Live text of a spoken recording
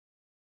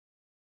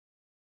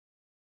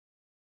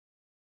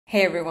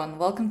Hey everyone,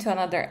 welcome to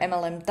another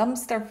MLM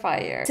dumpster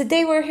fire.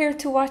 Today we're here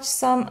to watch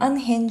some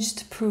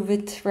unhinged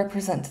Pruvit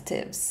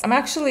representatives. I'm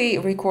actually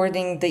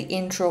recording the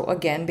intro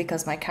again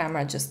because my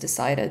camera just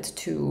decided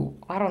to,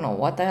 I don't know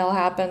what the hell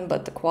happened,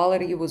 but the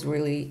quality was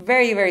really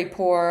very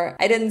poor.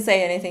 I didn't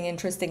say anything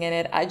interesting in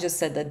it. I just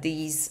said that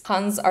these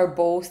huns are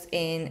both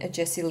in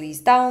Jessie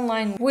Lee's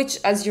downline, which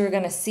as you're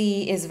gonna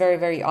see is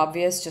very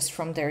obvious just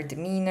from their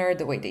demeanor,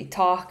 the way they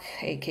talk,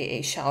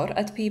 aka shout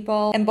at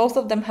people. And both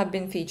of them have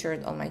been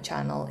featured on my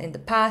channel in the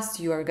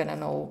past. You are gonna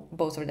know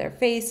both of their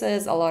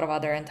faces. A lot of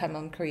other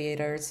anti-mlm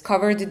creators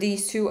covered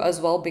these two as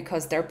well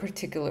because they're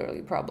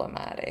particularly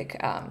problematic.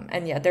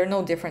 And yeah, they're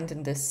no different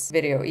in this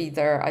video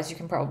either, as you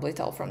can probably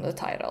tell from the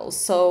title.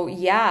 So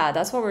yeah,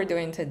 that's what we're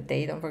doing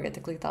today. Don't forget to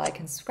click the like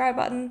and subscribe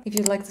button if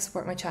you'd like to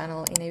support my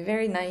channel in a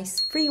very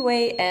nice free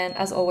way. And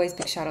as always,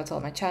 big shout out to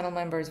all my channel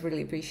members.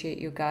 Really appreciate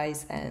you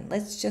guys. And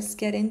let's just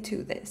get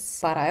into this.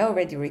 But I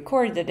already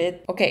recorded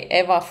it. Okay,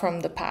 Eva from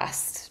the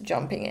past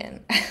jumping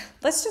in.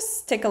 Let's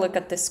just take a look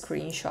at this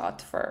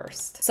screenshot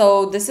first.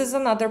 So this is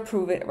another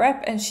Pruvit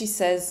rep and she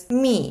says,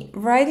 "Me,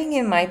 riding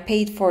in my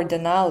paid-for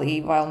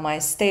Denali while my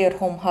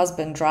stay-at-home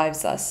husband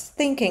drives us,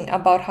 thinking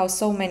about how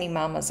so many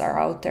mamas are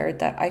out there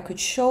that I could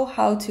show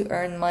how to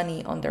earn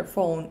money on their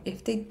phone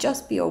if they'd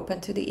just be open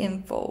to the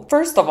info."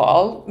 First of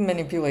all,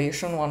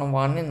 manipulation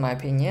 101 in my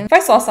opinion. If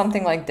I saw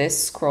something like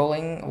this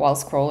while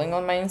scrolling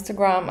on my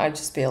Instagram, I'd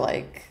just be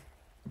like,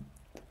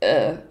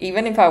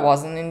 even if I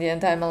wasn't in the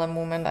anti-MLM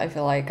movement, I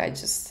feel like I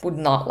just would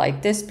not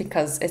like this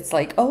because it's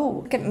like,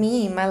 oh, look at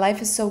me, my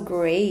life is so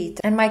great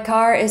and my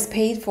car is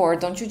paid for.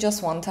 Don't you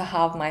just want to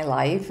have my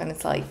life? And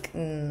it's like,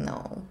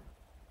 no,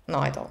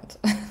 I don't.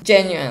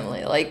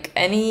 Genuinely, like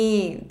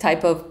any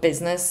type of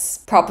business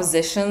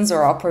propositions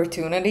or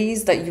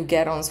opportunities that you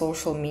get on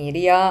social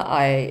media,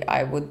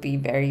 I would be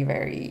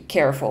very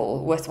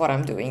careful with what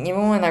I'm doing.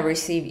 Even when I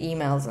receive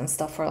emails and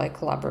stuff for like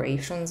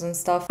collaborations and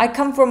stuff, I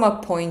come from a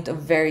point of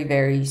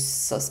very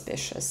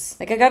suspicious.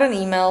 Like I got an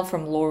email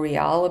from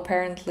L'Oreal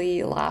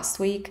apparently last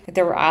week.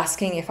 They were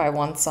asking if I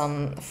want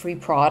some free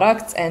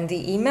products and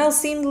the email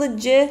seemed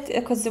legit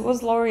because it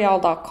was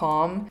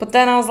L'Oreal.com. But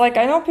then I was like,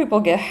 I know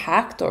people get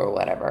hacked or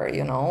whatever,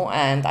 you know?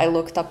 And I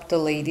looked up the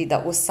lady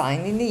that was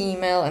signing the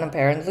email and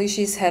apparently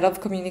she's head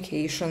of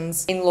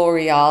communications in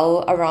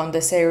L'Oreal around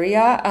this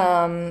area.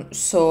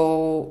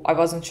 So I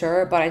wasn't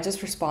sure, but I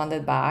just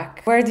responded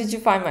back, "Where did you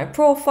find my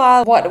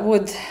profile? What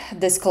would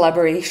this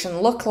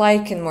collaboration look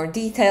like in more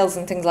details,"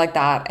 and things like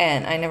that.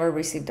 And I never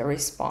received a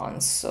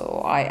response.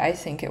 So I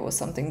think it was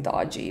something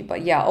dodgy.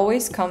 But yeah,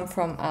 always come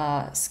from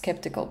a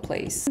skeptical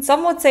place.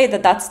 Some would say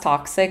that that's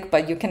toxic,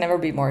 but you can never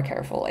be more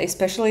careful,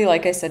 especially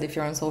like I said, if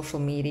you're on social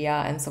media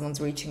and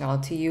someone's reaching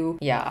out to you.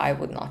 Yeah, I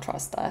would not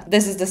trust that.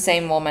 This is the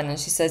same woman and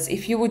she says,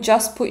 "If you would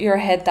just put your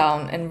head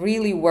down and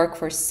really work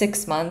for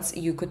 6 months,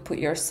 you could put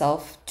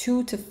yourself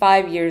 2 to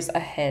 5 years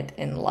ahead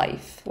in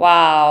life."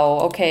 Wow.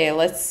 Okay,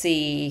 let's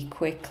see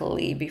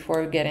quickly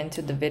before we get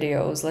into the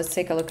videos. Let's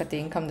take a look at the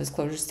income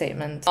disclosure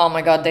statement. Oh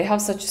my god, they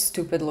have such a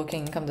stupid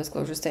looking income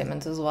disclosure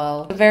statement as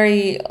well. The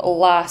very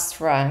last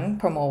rank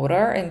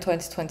promoter in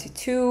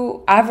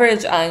 2022,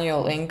 average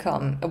annual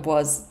income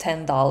was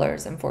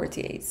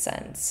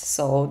 $10.48.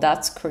 So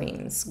that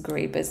screams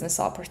great business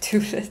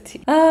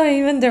opportunity.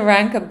 Even the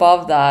rank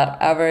above that,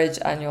 average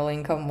annual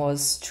income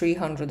was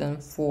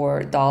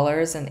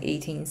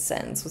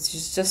 $304.18, which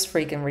is just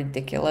freaking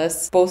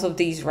ridiculous. Both of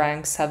these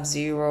ranks have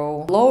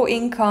zero low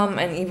income,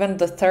 and even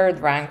the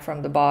third rank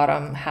from the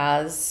bottom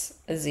has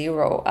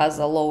zero as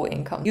a low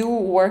income. You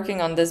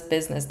working on this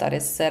business that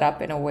is set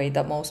up in a way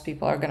that most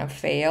people are gonna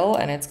fail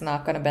and it's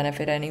not gonna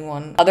benefit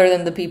anyone other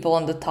than the people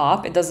on the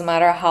top. It doesn't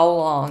matter how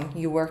long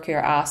you work your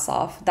ass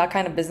off. That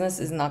kind of business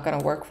is not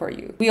gonna work for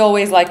you. We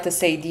always like to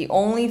say the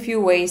only few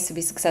ways to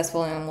be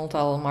successful in a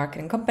multi-level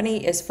marketing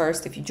company is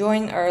first, if you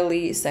join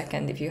early,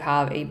 second, if you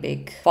have a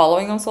big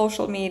following on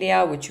social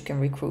media, which you can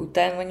recruit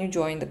then when you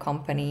join the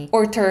company,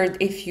 or third,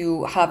 if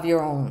you have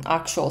your own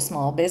actual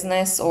small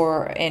business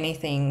or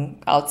anything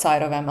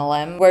outside of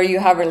MLM where you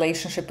have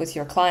relationship with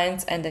your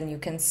clients and then you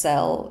can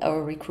sell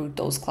or recruit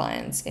those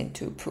clients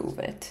into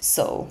Pruvit.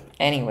 So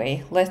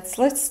anyway, let's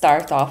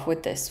start off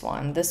with this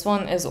one. This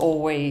one is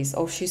always,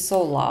 oh, she's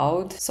so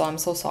loud, so I'm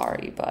so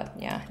sorry, but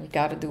yeah, you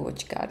gotta do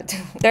what you gotta do.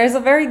 There's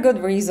a very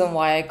good reason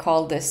why I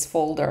call this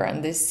folder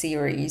and this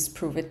series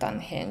Pruvit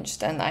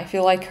Unhinged, and I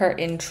feel like her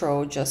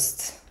intro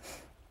just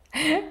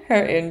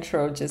her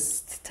intro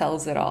just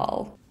tells it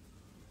all.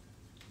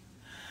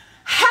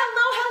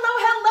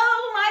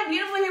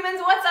 Beautiful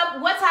humans, what's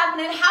up? What's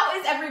happening? How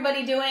is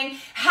everybody doing?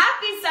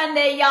 Happy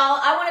Sunday, y'all.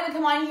 I wanted to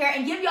come on here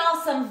and give y'all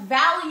some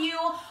value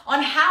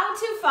on how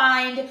to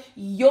find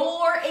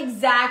your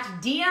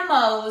exact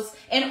DMOs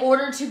in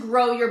order to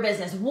grow your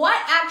business.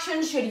 What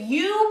actions should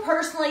you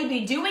personally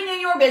be doing in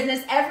your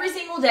business every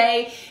single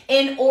day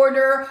in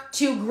order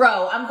to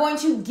grow? I'm going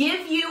to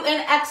give you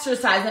an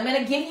exercise. I'm going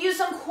to give you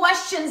some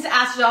questions to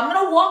ask. I'm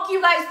going to walk you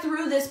guys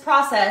through this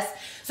process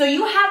So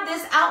you have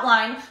this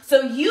outline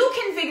so you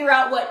can figure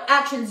out what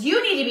actions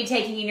you need to be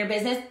taking in your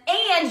business,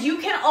 and you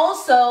can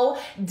also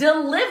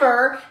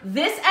deliver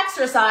this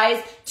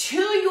exercise to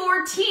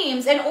your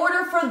teams in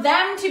order for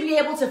them to be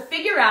able to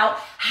figure out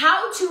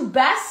how to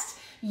best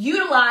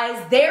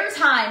utilize their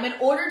time in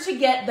order to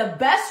get the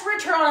best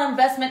return on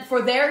investment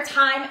for their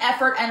time,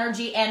 effort,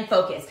 energy, and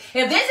focus.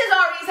 If this is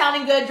already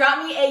sounding good,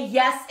 drop me a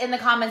yes in the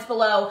comments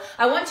below.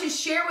 I want to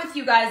share with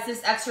you guys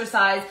this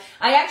exercise.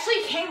 I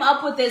actually came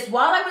up with this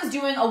while I was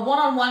doing a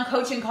one-on-one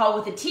coaching call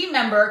with a team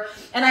member,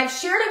 and I've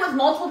shared it with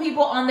multiple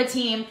people on the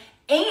team.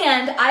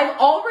 And I've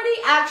already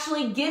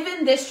actually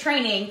given this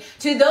training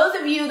to those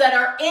of you that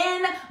are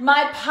in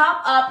my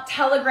pop-up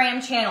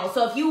Telegram channel.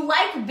 So if you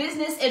like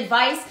business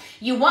advice,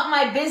 you want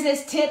my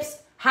business tips,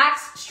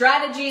 hacks,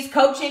 strategies,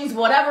 coachings,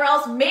 whatever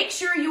else, make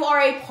sure you are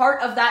a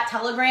part of that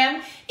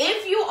Telegram.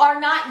 If you are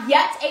not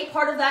yet a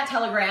part of that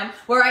Telegram,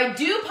 where I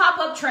do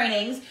pop-up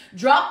trainings,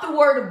 drop the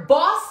word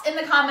boss in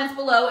the comments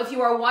below if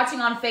you are watching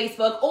on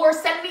Facebook, or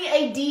send me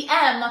a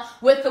DM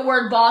with the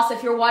word boss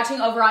if you're watching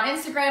over on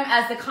Instagram,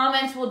 as the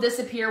comments will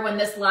disappear when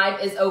this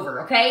live is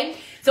over, okay?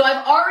 So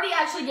I've already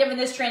actually given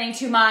this training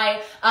to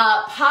my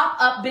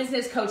pop-up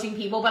business coaching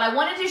people, but I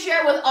wanted to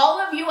share it with all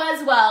of you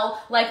as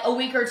well, like a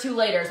week or two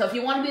later. So if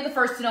you want to be the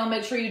first to know,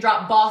 make sure you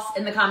drop boss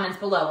in the comments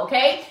below,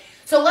 okay?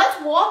 So let's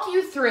walk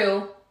you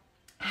through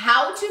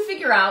how to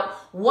figure out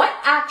what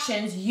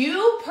actions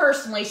you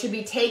personally should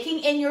be taking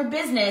in your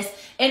business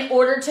in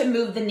order to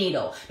move the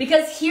needle.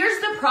 Because here's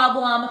the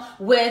problem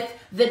with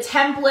the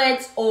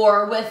templates,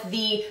 or with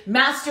the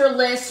master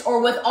lists, or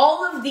with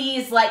all of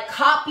these like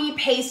copy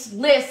paste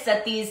lists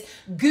that these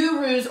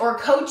gurus or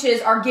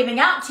coaches are giving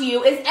out to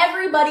you, is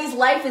everybody's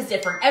life is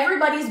different.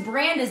 Everybody's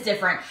brand is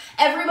different.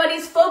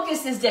 Everybody's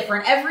focus is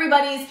different.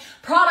 Everybody's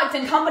product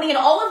and company and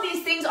all of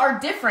these things are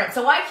different.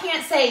 So I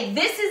can't say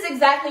this is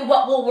exactly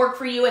what will work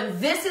for you and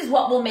this is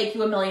what will make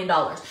you $1 million.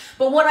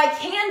 But what I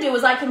can do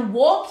is I can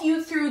walk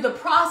you through the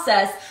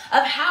process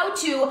of how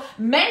to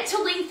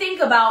mentally think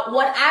about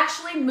what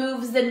actually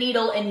moves the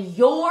needle in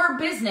your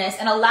business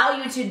and allow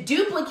you to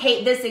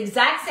duplicate this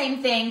exact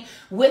same thing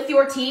with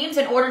your teams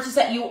in order to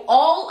set you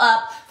all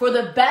up for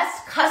the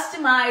best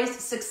customized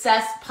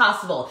success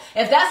possible.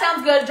 If that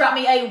sounds good, drop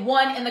me a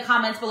 1 in the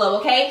comments below,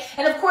 okay?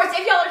 And of course,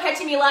 if y'all are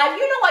catching me live,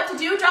 you know what to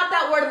do. Drop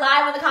that word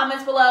live in the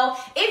comments below.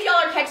 If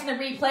y'all are catching the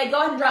replay, go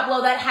ahead and drop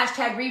below that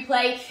hashtag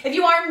replay. If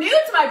you are new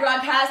to my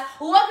broadcast,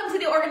 welcome to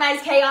the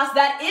organized chaos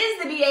that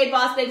is the BA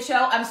Boss Babe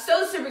Show. I'm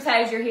so super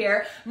excited you're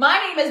here. My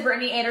name is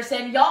Brittany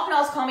Anderson. Y'all can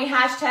also call me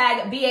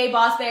hashtag BA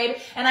Boss Babe,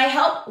 and I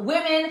help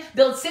women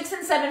build 6-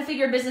 and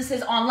 7-figure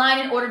businesses online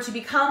in order to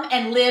become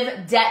and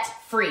live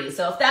debt-free.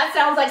 So if that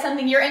sounds like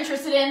something you're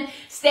interested in,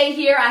 stay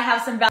here. I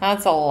have some value.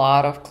 That's a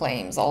lot of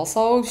claims.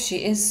 Also,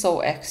 she is so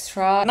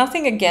extra.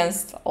 Nothing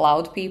against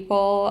loud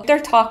people. If they're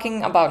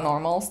talking about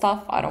normal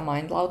stuff, I don't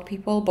mind loud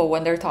people. But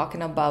when they're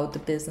talking about the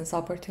business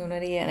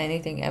opportunity and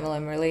anything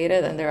MLM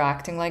related and they're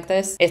acting like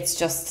this,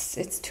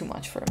 it's too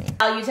much for me.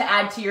 Value to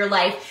add to your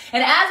life.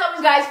 And as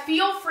always, guys,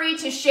 feel free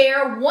to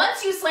share.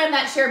 Once you slam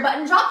that share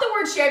button, drop the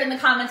word shared in the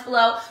comments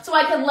below so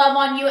I can love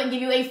on you and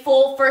give you a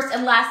full first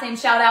and last name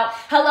shout out.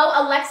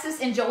 Hello, Alexis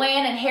and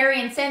Joanne and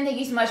Harry and Sin. Thank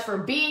you so much for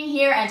being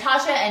here. And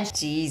Tasha and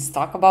Jeez,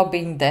 talk about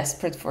being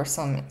desperate for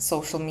some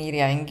social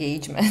media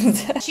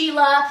engagement.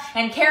 Sheila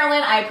and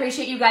Carolyn, I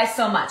appreciate you guys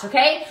so much,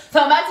 okay? So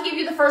I'm about to give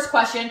you the first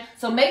question,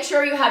 so make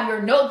sure you have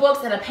your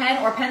notebooks and a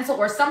pen or pencil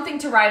or something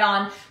to write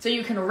on so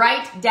you can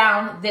write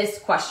down this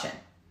question.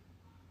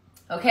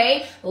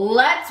 Okay,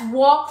 let's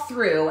walk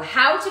through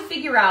how to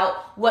figure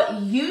out what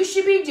you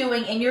should be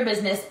doing in your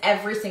business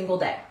every single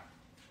day.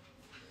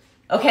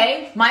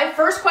 Okay, my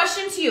first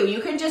question to you,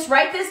 you can just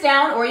write this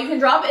down or you can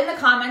drop it in the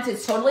comments.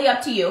 It's totally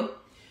up to you.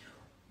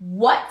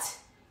 What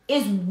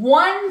is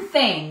one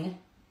thing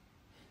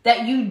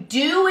that you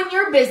do in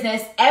your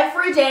business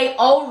every day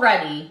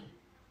already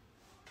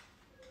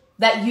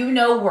that you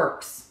know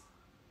works?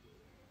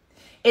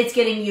 It's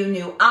getting you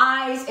new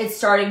eyes, it's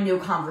starting new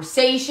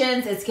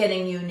conversations, it's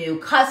getting you new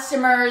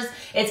customers,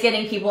 it's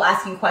getting people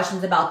asking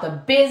questions about the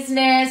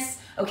business,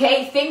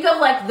 okay? Think of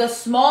like the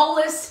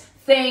smallest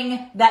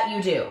thing that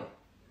you do.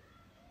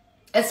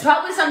 It's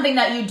probably something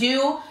that you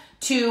do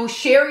to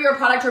share your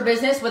product or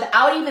business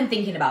without even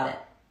thinking about it.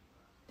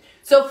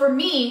 So for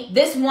me,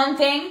 this one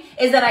thing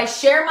is that I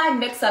share my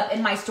mix-up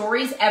in my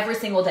stories every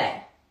single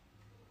day.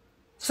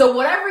 So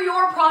whatever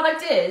your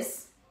product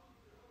is,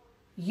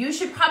 you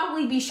should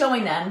probably be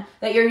showing them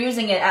that you're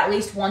using it at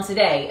least once a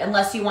day.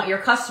 Unless you want your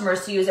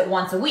customers to use it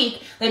once a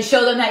week, then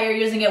show them that you're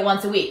using it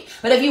once a week.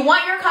 But if you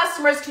want your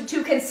customers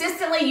to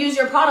consistently use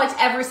your product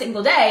every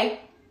single day,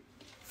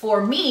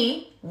 for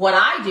me, what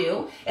I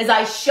do is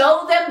I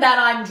show them that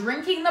I'm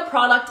drinking the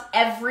product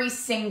every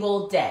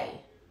single day.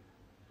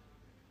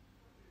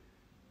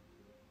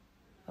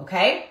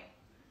 Okay?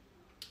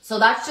 So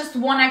that's just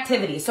one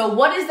activity. So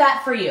what is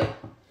that for you?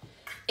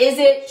 Is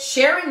it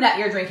sharing that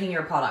you're drinking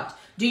your product?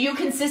 Do you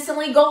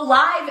consistently go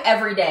live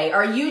every day?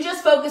 Are you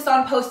just focused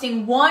on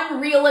posting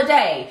one reel a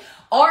day?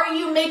 Are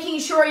you making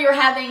sure you're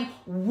having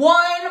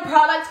one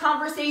product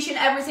conversation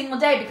every single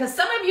day? Because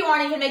some of you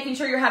aren't even making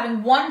sure you're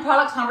having one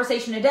product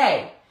conversation a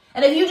day.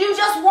 And if you do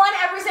just one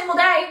every single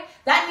day,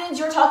 that means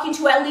you're talking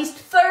to at least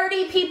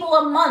 30 people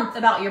a month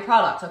about your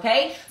product,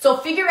 okay? So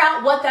figure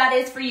out what that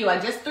is for you. I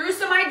just threw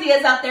some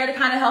ideas out there to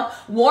kind of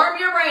help warm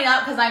your brain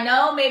up, because I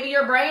know maybe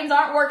your brains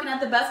aren't working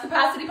at the best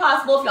capacity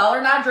possible if y'all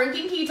are not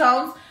drinking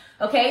ketones,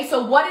 okay?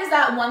 So what is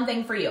that one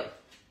thing for you?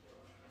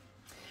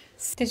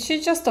 Did she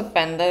just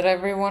offended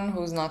everyone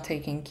who's not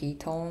taking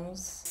ketones?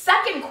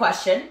 Second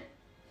question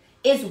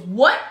is,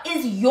 what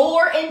is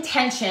your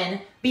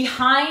intention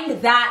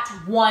behind that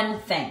one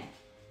thing?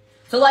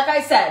 So like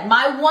I said,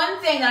 my one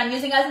thing that I'm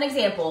using as an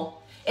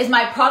example is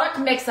my product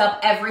mix-up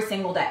every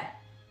single day.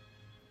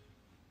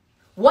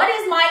 What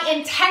is my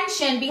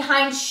intention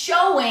behind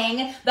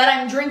showing that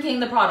I'm drinking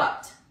the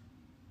product?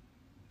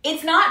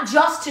 It's not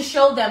just to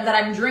show them that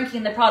I'm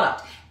drinking the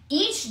product.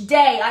 Each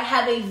day I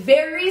have a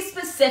very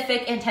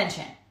specific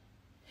intention.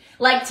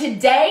 Like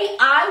today,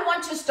 I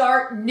want to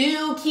start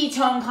new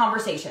ketone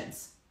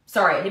conversations.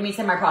 Sorry, I didn't mean to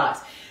say my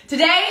products.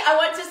 Today, I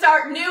want to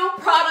start new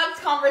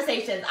product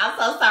conversations. I'm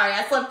so sorry,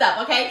 I slipped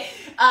up, okay?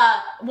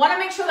 Want to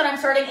make sure that I'm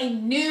starting a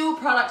new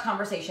product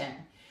conversation.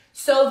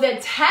 So the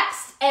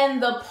text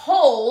and the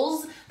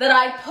polls that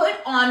I put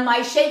on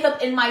my shake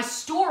up in my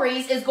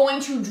stories is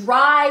going to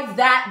drive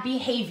that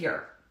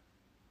behavior.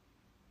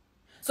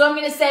 So I'm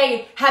going to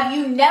say, have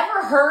you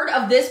never heard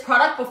of this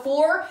product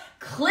before?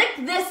 Click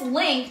this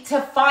link to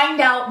find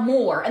out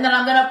more. And then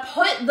I'm going to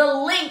put the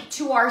link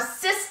to our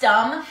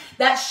system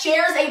that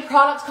shares a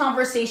product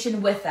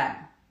conversation with them.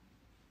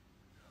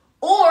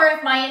 Or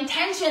if my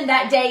intention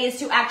that day is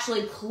to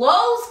actually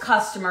close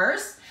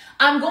customers,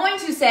 I'm going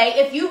to say,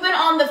 if you've been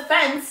on the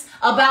fence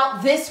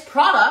about this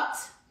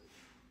product,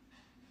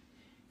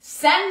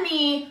 send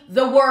me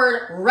the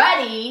word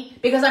ready,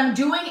 because I'm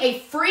doing a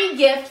free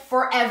gift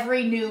for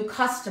every new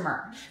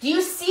customer. Do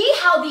you see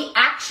how the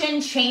action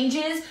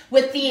changes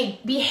with the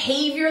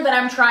behavior that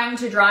I'm trying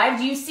to drive?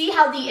 Do you see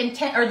how the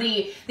intent or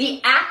the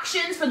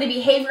actions for the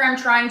behavior I'm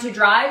trying to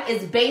drive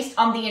is based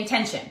on the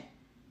intention?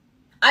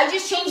 I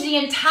just changed the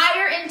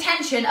entire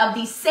intention of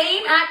the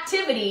same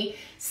activity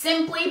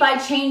simply by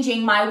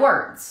changing my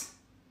words.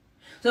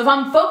 So if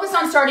I'm focused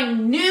on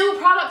starting new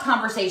product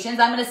conversations,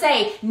 I'm going to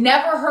say,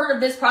 never heard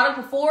of this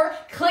product before?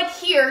 Click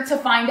here to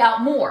find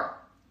out more.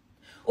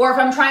 Or if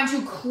I'm trying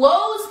to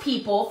close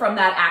people from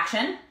that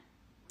action,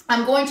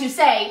 I'm going to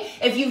say,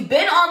 if you've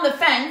been on the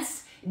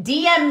fence,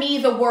 DM me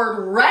the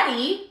word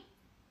ready,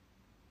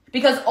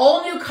 because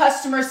all new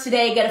customers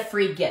today get a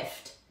free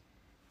gift.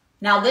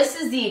 Now this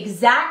is the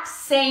exact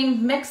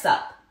same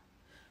mix-up,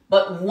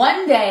 but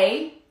one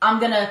day I'm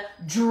going to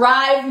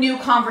drive new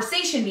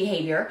conversation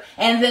behavior,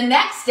 and the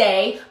next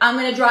day I'm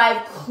going to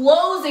drive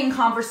closing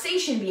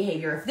conversation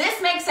behavior. If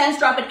this makes sense,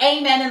 drop an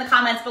amen in the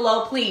comments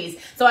below, please,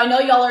 so I know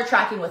y'all are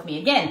tracking with me.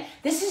 Again,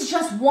 this is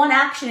just one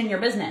action in your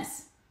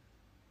business.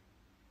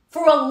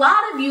 For a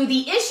lot of you,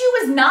 the issue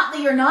is not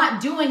that you're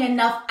not doing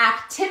enough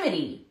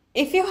activity.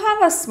 If you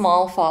have a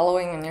small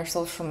following on your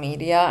social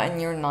media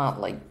and you're not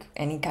like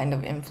any kind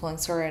of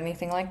influencer or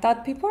anything like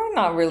that, people are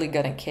not really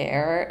gonna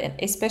care. And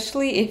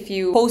especially if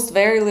you post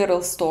very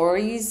little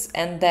stories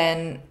and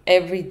then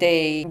every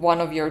day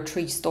one of your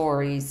 3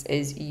 stories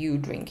is you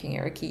drinking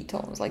your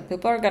ketones. Like,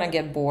 people are gonna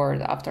get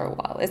bored after a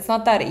while. It's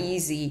not that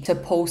easy to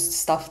post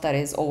stuff that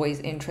is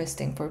always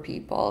interesting for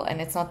people, and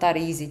it's not that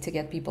easy to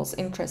get people's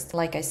interest.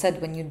 Like I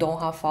said, when you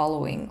don't have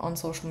following on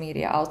social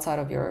media outside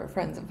of your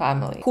friends and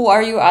family, who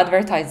are you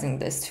advertising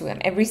this to?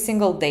 And every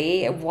single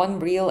day, one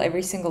reel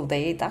every single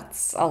day,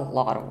 that's a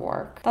lot of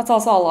work. That's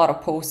also a lot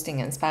of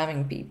posting and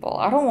spamming people.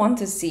 I don't want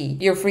to see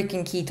your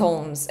freaking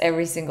ketones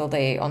every single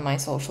day on my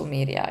social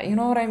media. You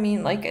know what I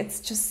mean? Like,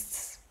 it's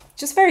just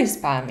very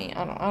spammy.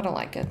 I don't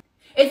like it.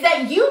 It's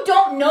that you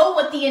don't know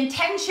what the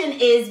intention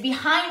is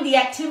behind the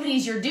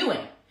activities you're doing.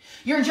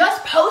 You're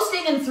just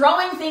posting and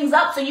throwing things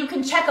up so you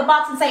can check a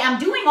box and say, I'm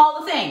doing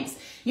all the things.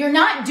 You're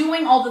not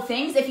doing all the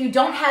things if you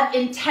don't have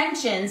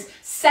intentions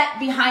set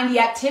behind the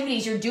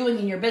activities you're doing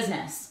in your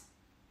business.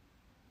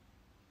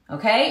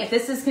 Okay, if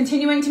this is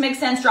continuing to make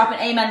sense, drop an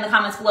amen in the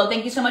comments below.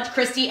 Thank you so much,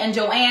 Christy and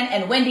Joanne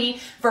and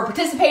Wendy, for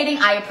participating.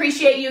 I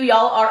appreciate you.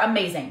 Y'all are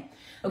amazing.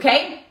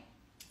 Okay,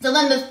 so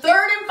then the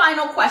third and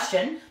final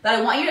question that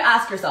I want you to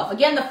ask yourself,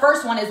 again, the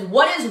first one is,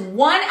 what is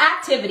one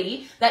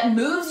activity that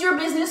moves your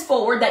business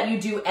forward that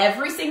you do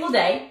every single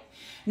day?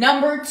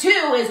 Number 2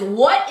 is,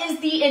 what is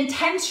the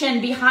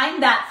intention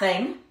behind that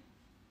thing?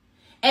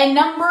 And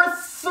number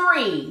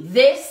 3,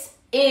 this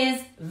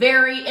is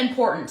very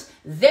important.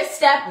 This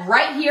step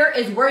right here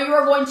is where you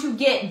are going to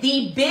get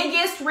the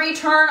biggest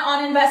return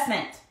on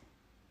investment.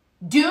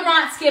 Do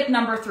not skip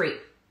number 3.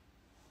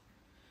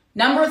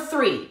 Number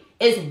 3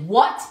 is,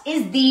 what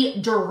is the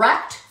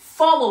direct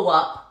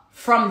follow-up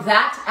from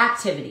that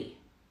activity?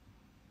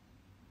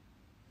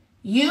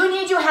 You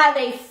need to have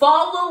a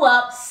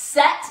follow-up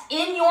set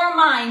in your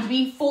mind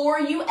before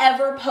you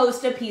ever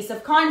post a piece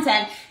of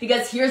content,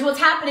 because here's what's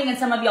happening in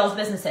some of y'all's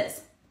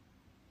businesses.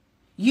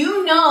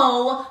 You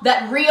know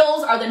that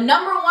Reels are the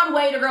 #1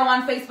 way to grow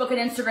on Facebook and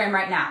Instagram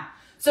right now.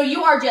 So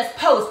you are just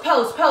post,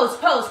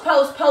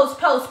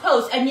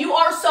 and you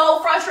are so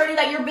frustrated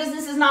that your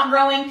business is not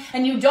growing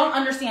and you don't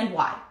understand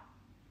why.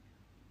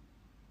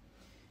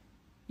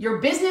 Your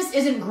business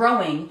isn't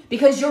growing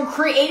because you're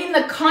creating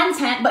the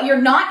content, but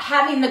you're not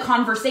having the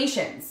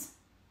conversations.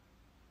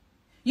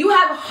 You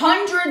have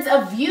hundreds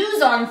of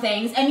views on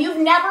things and you've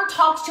never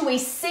talked to a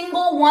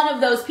single one of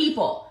those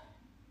people.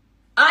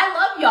 I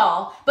love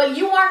y'all, but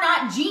you are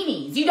not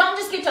genies. You don't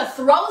just get to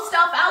throw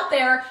stuff out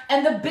there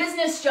and the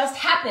business just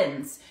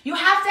happens. You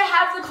have to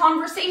have the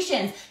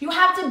conversations. You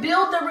have to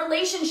build the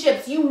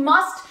relationships. You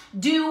must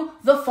do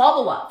the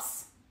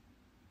follow-ups.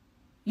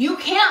 You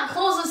can't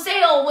close a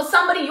sale with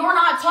somebody you're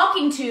not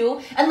talking to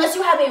unless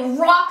you have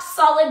a rock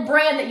solid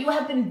brand that you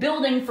have been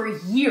building for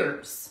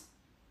years.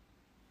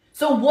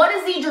 So what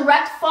is the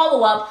direct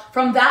follow-up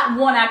from that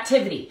one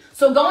activity?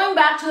 So going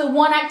back to the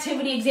one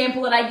activity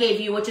example that I gave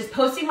you, which is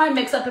posting my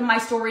mix-up in my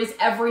stories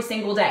every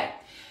single day.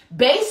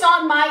 Based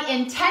on my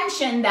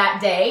intention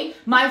that day,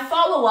 my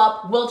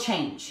follow-up will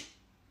change.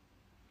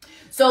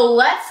 So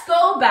let's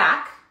go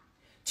back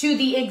to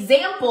the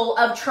example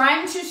of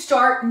trying to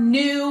start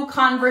new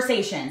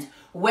conversations,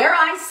 where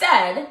I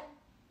said,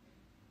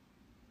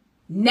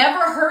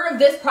 never heard of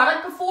this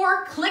product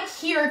before? Click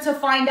here to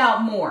find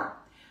out more.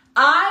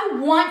 I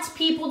want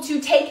people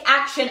to take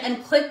action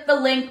and click the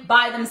link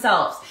by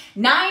themselves.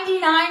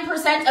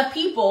 99% of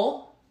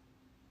people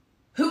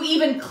who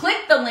even click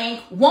the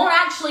link won't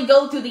actually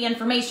go through the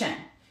information.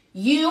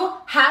 You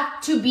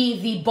have to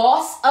be the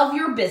boss of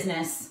your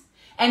business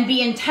and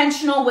be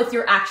intentional with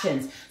your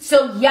actions.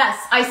 So yes,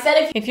 I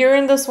said if you're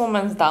in this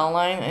woman's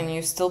downline and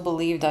you still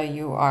believe that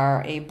you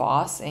are a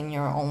boss in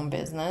your own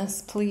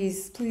business,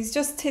 please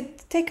just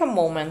take a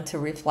moment to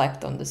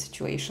reflect on the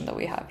situation that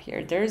we have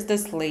here. There's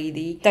this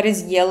lady that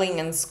is yelling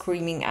and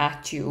screaming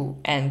at you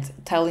and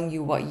telling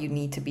you what you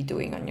need to be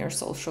doing on your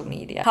social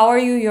media. How are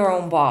you your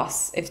own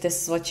boss if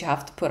this is what you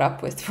have to put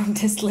up with from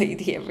this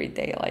lady every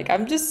day? Like,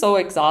 I'm just so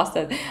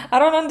exhausted. I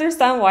don't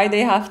understand why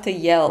they have to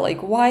yell.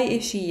 Like, why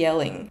is she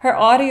yelling? Her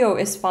audio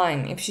is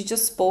fine. If she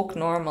just spoke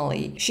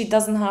normally, she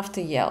doesn't have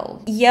to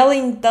yell.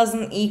 Yelling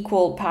doesn't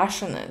equal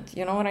passionate.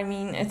 You know what I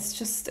mean?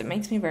 It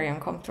makes me very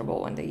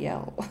uncomfortable when they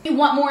yell. If you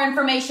want more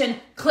information,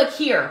 click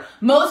here.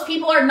 Most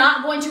people are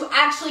not going to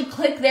actually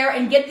click there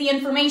and get the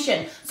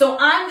information. So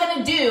I'm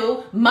going to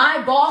do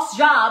my boss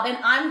job and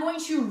I'm going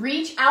to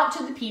reach out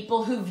to the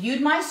people who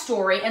viewed my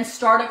story and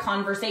start a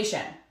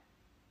conversation.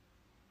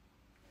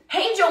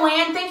 Hey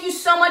Joanne, thank you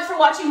so much for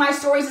watching my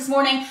stories this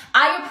morning.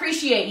 I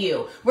appreciate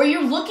you. Were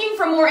you looking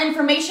for more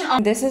information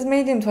on... This is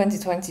made in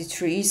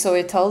 2023, so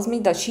it tells me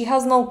that she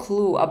has no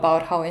clue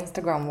about how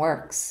Instagram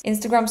works.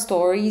 Instagram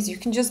stories, you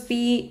can just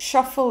be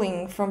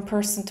shuffling from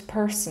person to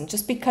person.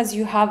 Just because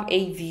you have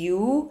a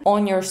view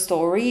on your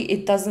story,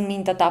 it doesn't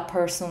mean that that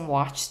person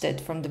watched it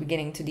from the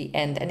beginning to the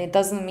end. And it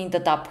doesn't mean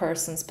that that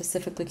person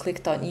specifically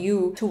clicked on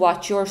you to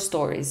watch your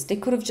stories. They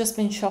could have just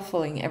been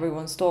shuffling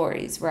everyone's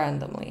stories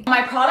randomly.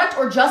 My product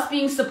or just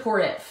being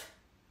supportive.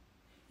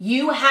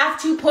 You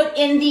have to put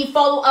in the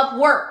follow-up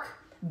work.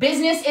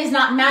 Business is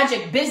not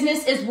magic.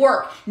 Business is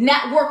work.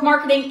 Network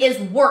marketing is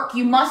work.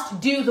 You must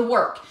do the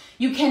work.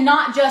 You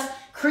cannot just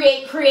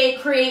create,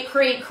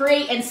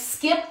 and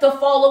skip the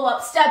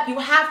follow-up step. You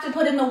have to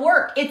put in the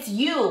work. It's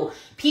you.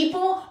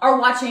 People are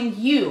watching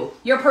you,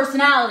 your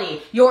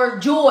personality, your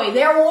joy.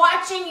 They're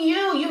watching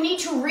you. You need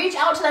to reach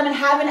out to them and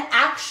have an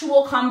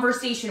actual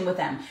conversation with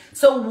them.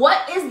 So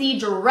what is the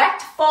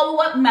direct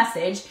follow-up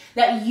message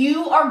that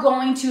you are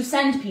going to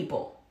send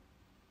people?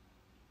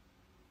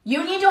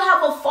 You need to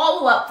have a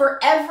follow-up for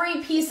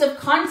every piece of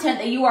content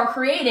that you are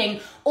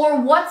creating,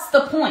 or what's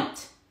the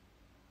point?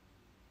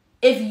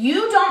 If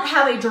you don't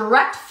have a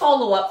direct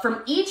follow-up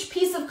from each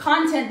piece of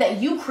content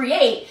that you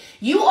create,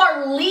 you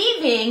are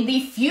leaving the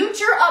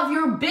future of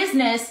your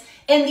business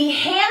in the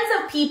hands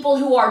of people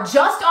who are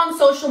just on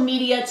social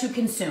media to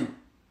consume.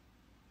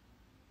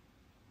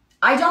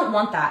 I don't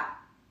want that.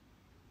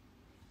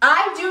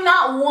 I do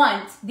not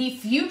want the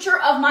future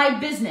of my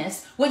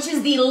business, which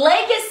is the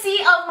legacy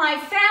of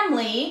my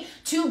family,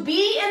 to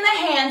be in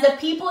the hands of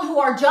people who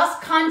are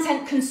just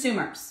content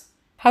consumers.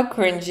 How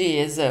cringy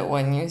is it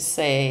when you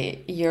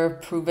say your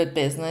Pruvit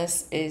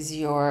business is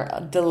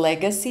the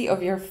legacy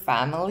of your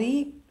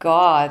family?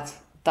 God,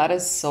 that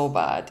is so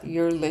bad.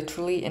 You're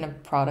literally in a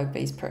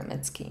product-based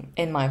pyramid scheme,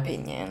 in my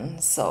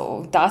opinion.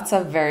 So that's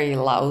a very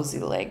lousy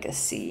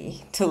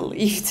legacy to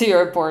leave to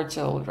your poor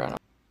children.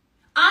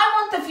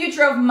 I want the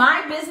future of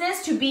my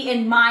business to be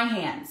in my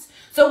hands.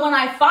 So when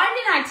I find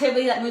an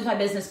activity that moves my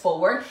business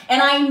forward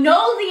and I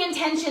know the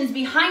intentions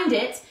behind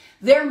it,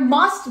 there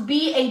must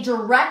be a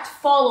direct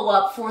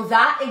follow-up for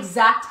that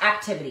exact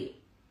activity.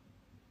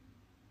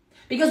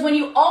 Because when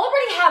you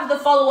already have the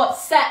follow-up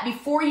set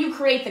before you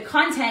create the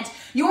content,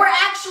 you're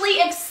actually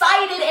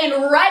excited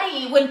and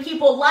ready when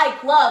people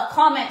like, love,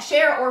 comment,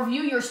 share, or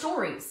view your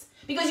stories.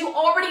 Because you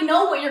already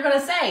know what you're going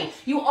to say.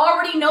 You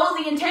already know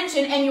the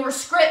intention, and your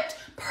script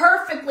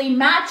perfectly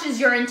matches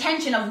your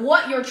intention of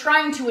what you're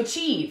trying to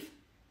achieve.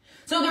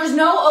 So there's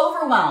no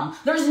overwhelm.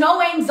 There's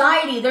no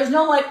anxiety. There's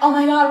no like, oh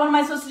my God, what am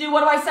I supposed to do? What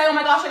do I say? Oh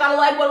my gosh, I got a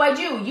like, what do I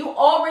do? You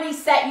already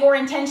set your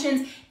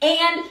intentions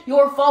and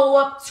your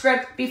follow-up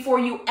script before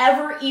you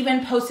ever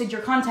even posted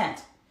your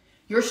content.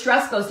 Your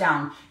stress goes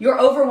down. Your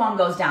overwhelm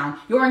goes down.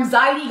 Your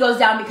anxiety goes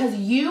down because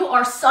you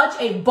are such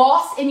a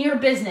boss in your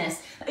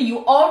business.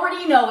 You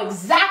already know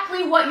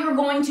exactly what you're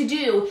going to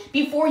do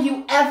before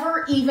you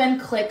ever even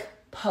click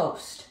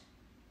post.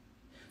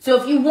 So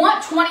if you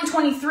want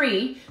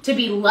 2023 to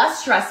be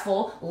less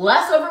stressful,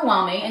 less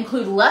overwhelming,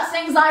 include less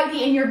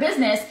anxiety in your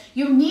business,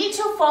 you need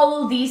to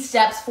follow these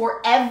steps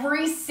for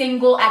every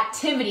single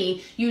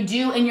activity you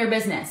do in your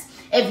business.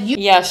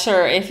 Yeah,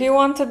 sure. If you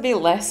want to be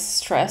less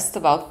stressed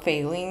about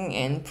failing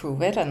in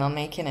Pruvit and not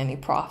making any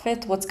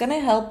profit, what's going to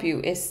help you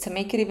is to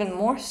make it even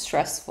more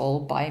stressful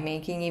by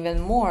making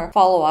even more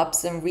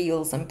follow-ups and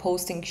reels and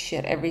posting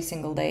shit every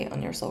single day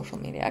on your social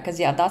media. Because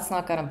yeah, that's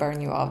not going to burn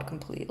you out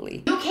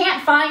completely. You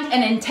can't find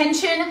an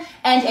intention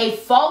and a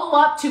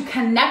follow-up to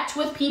connect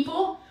with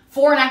people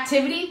for an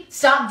activity.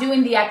 Stop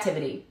doing the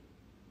activity.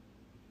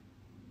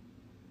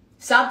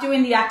 Stop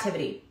doing the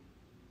activity.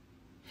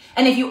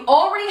 And if you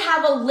already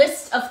have a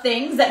list of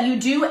things that you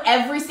do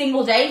every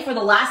single day for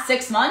the last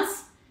 6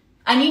 months,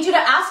 I need you to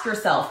ask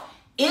yourself,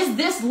 is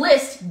this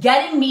list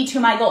getting me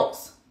to my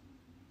goals?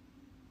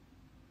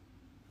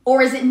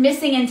 Or is it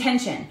missing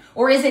intention?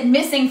 Or is it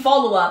missing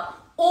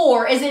follow-up?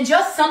 Or is it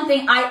just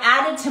something I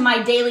added to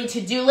my daily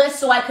to-do list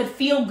so I could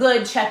feel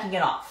good checking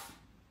it off?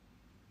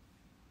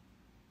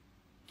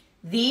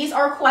 These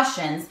are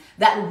questions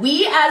that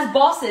we as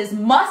bosses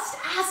must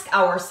ask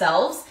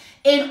ourselves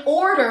in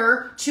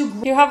order to...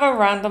 If you have a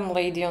random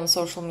lady on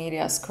social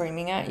media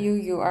screaming at you,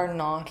 you are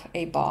not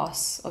a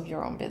boss of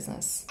your own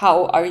business.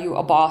 How are you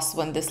a boss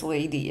when this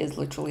lady is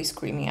literally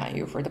screaming at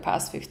you for the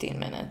past 15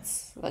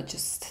 minutes?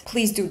 Just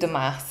please do the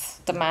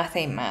math. The math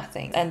ain't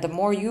mathing. And the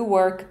more you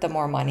work, the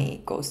more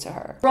money goes to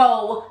her.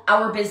 Grow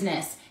our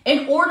business.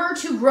 In order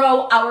to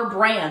grow our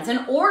brands, in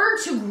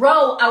order to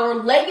grow our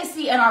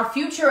legacy and our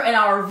future and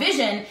our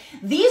vision,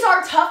 these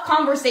are tough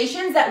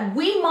conversations that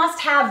we must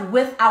have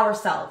with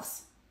ourselves.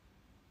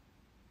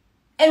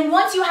 And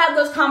once you have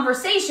those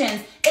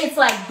conversations, it's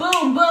like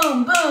boom,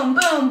 boom, boom,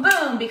 boom,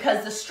 boom,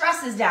 because the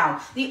stress is down,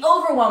 the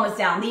overwhelm is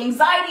down, the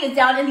anxiety is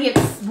down, and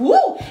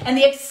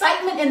the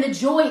excitement and the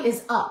joy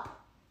is up.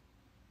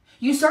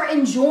 You start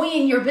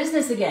enjoying your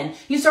business again.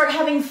 You start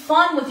having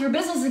fun with your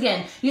business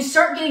again. You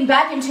start getting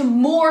back into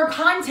more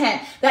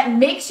content that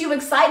makes you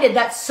excited,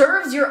 that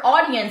serves your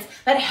audience,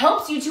 that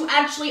helps you to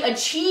actually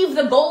achieve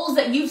the goals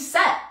that you've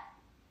set.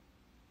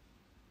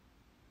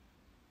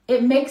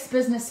 It makes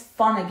business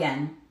fun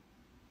again.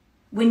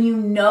 When you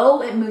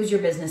know it moves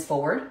your business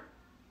forward,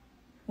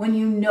 when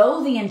you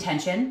know the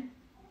intention,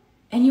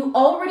 and you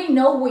already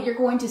know what you're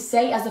going to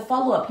say as a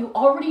follow-up. You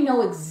already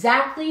know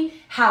exactly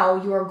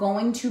how you are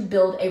going to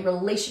build a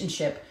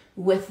relationship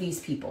with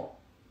these people.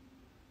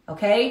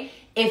 Okay?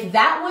 If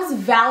that was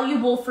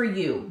valuable for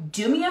you,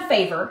 do me a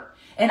favor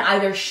and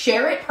either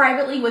share it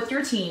privately with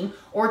your team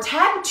or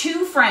tag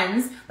 2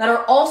 friends that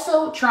are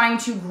also trying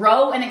to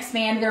grow and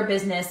expand their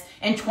business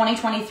in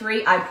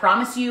 2023. I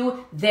promise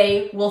you,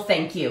 they will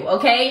thank you,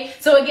 okay?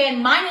 So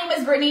again, my name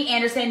is Brittany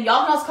Anderson.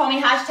 Y'all can also call me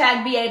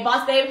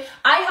 #BABossBabe.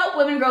 I help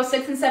women grow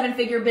 6- and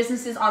 7-figure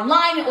businesses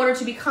online in order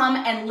to become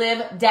and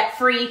live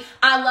debt-free.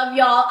 I love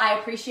y'all. I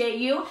appreciate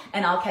you,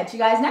 and I'll catch you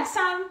guys next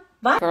time.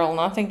 Bye. Girl,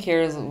 nothing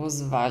here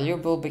was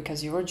valuable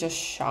because you were just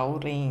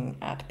shouting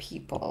at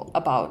people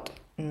about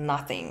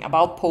nothing,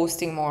 about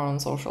posting more on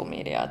social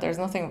media. There's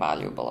nothing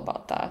valuable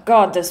about that.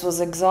 God, this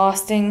was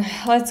exhausting.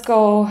 Let's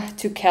go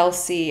to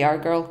Kelsey, our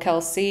girl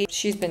Kelsey.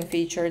 She's been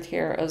featured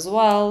here as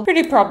well.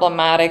 Pretty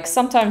problematic,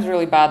 sometimes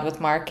really bad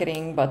with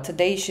marketing, but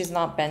today she's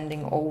not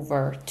bending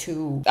over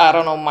to, I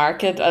don't know,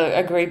 market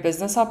a great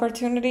business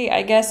opportunity,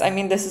 I guess. I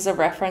mean, this is a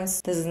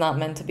reference. This is not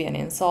meant to be an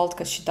insult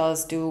because she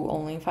does do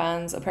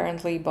OnlyFans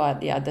apparently,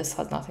 but yeah, this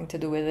has nothing to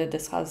do with it.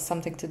 This has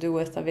something to do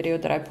with a video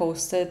that I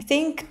posted, I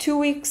think 2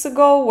 weeks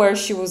ago, where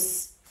she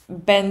was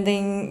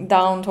bending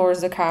down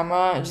towards the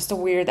camera, just a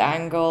weird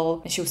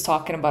angle, and she was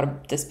talking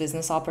about this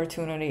business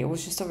opportunity. It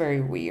was just a very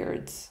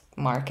weird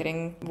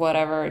marketing,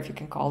 whatever, if you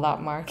can call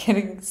that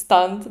marketing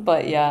stunt,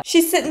 but yeah,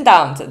 she's sitting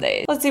down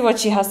today. Let's see what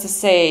she has to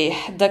say.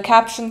 The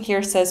caption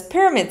here says,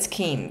 "Pyramid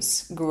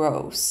schemes,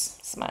 gross."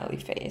 Smiley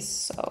face,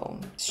 so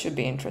should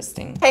be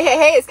interesting.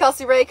 Hey, it's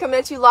Kelsey Ray coming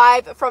at you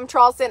live from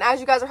Charleston. As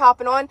you guys are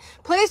hopping on,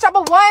 please drop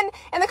a 1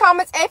 in the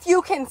comments if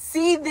you can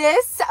see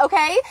this,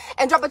 okay?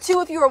 And drop a 2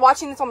 if you are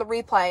watching this on the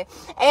replay.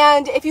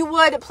 And if you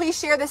would, please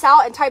share this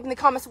out and type in the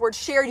comments the word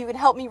shared. You can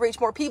help me reach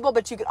more people,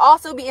 but you could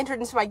also be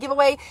entered into my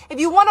giveaway if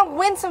you want to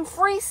win some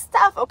free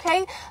stuff,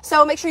 okay?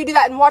 So make sure you do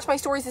that and watch my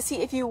stories to see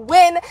if you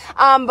win.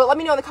 But let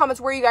me know in the comments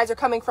where you guys are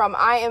coming from.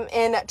 I am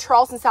in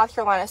Charleston, South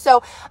Carolina.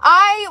 So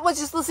I was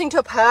just listening to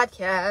a podcast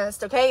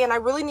podcast, okay? And I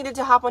really needed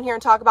to hop on here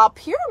and talk about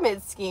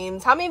pyramid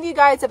schemes. How many of you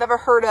guys have ever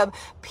heard of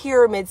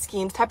pyramid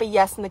schemes? Type a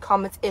yes in the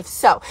comments if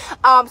so.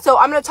 So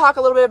I'm going to talk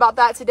a little bit about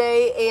that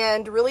today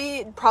and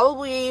really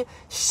probably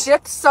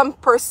shift some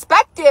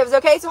perspectives,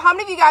 okay? So how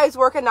many of you guys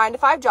work a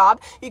 9-to-5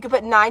 job? You can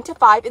put 9 to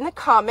 5 in the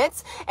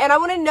comments, and I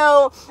want to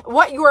know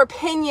what your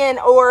opinion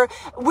or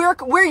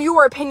where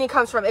your opinion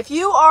comes from. If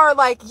you are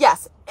like,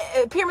 yes,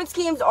 pyramid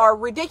schemes are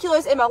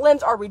ridiculous,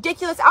 MLMs are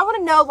ridiculous, I want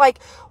to know,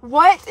 like,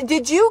 what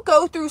did you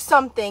go through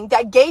something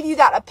that gave you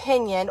that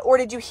opinion, or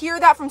did you hear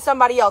that from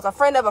somebody else, a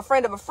friend of a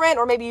friend of a friend,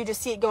 or maybe you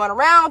just see it going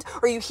around,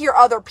 or you hear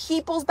other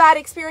people's bad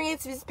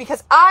experiences?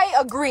 Because I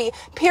agree,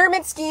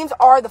 pyramid schemes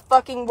are the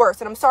fucking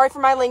worst. And I'm sorry for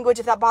my language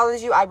if that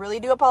bothers you. I really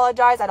do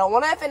apologize. I don't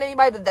want to offend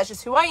anybody, but that's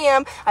just who I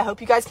am. I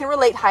hope you guys can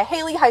relate. Hi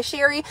Haley, hi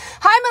Sherry,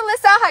 hi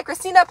Melissa, hi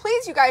Christina.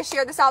 Please, you guys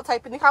share this out.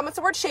 Type in the comments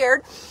the word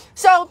shared.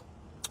 So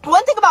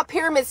one thing about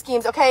pyramid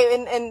schemes,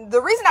 okay, and the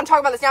reason I'm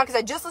talking about this now, because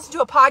I just listened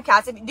to a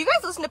podcast. Do you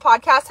guys listen to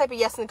podcasts? Type a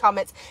yes in the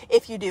comments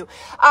if you do.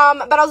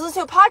 But I was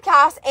listening to a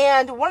podcast,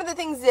 and one of the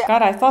things that...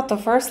 God, I thought the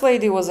first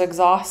lady was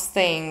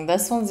exhausting.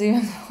 This one's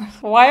even...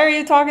 Why are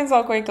you talking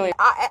so quickly?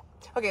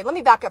 Okay, let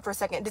me back up for a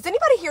second. Does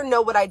anybody here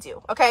know what I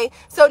do? Okay,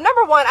 so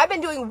number one, I've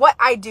been doing what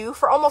I do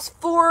for almost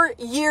 4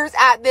 years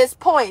at this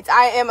point.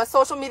 I am a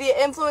social media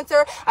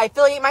influencer. I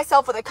affiliate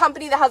myself with a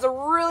company that has a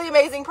really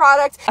amazing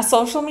product. A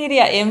social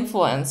media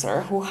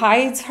influencer who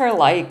hides her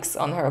likes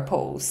on her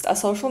post. A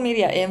social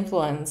media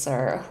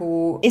influencer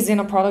who is in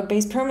a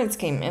product-based pyramid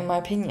scheme, in my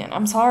opinion.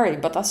 I'm sorry,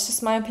 but that's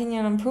just my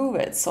opinion on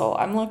Pruvit. So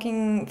I'm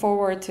looking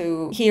forward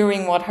to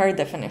hearing what her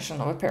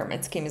definition of a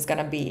pyramid scheme is going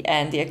to be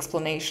and the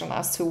explanation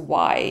as to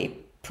why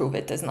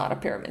Pruvit is not a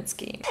pyramid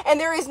scheme. And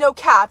there is no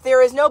cap.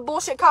 There is no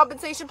bullshit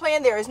compensation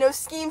plan. There is no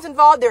schemes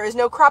involved. There is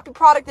no crappy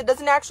product that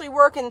doesn't actually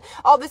work, and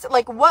all this,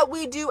 like, what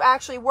we do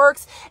actually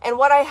works, and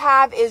what I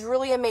have is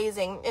really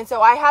amazing. And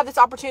so I have this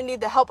opportunity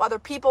to help other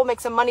people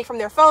make some money from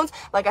their phones.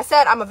 Like I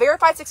said, I'm a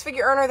verified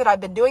 6-figure earner that I've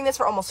been doing this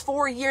for almost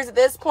 4 years at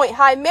this point.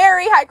 Hi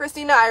Mary, hi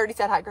Christina. I already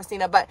said hi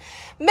Christina, but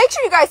make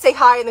sure you guys say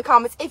hi in the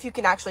comments if you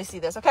can actually see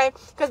this, okay?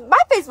 Because my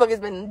Facebook has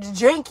been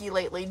janky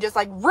lately, just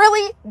like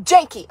really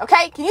janky,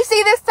 okay? Can you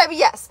see this? Type of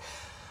yes.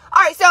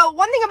 All right, so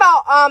one thing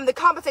about the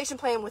compensation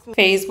plan with me.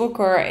 Facebook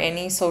or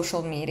any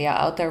social media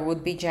out there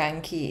would be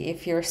janky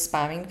if you're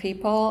spamming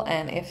people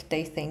and if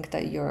they think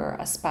that you're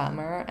a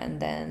spammer, and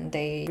then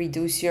they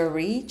reduce your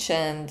reach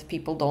and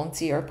people don't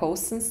see your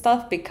posts and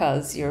stuff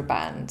because you're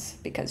banned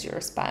because you're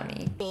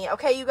spammy.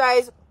 Okay, you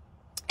guys,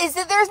 is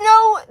that there's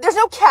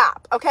no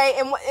cap, okay?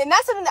 And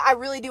that's something that I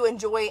really do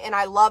enjoy and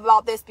I love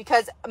about this,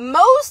 because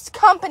most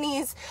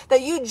companies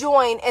that you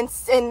join and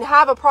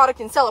have a product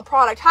and sell a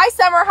product. Hi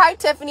Summer, hi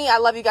Tiffany, I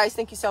love you guys,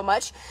 thank you so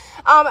much.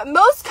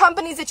 Most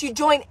companies that you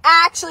join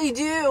actually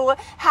do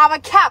have a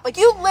cap. Like,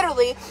 you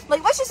literally,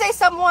 like, let's just say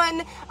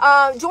someone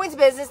joins a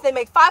business, they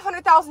make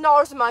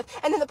 $500,000 a month,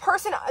 and then the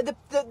person,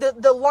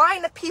 the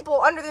line of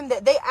people under them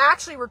that they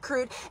actually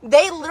recruit,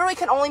 they literally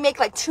can only make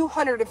like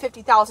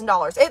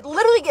 $250,000. It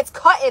literally gets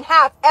cut in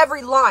half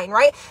every line,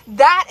 right?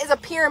 That is a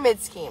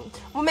pyramid scheme.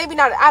 Well, maybe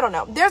not, I don't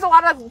know. There's a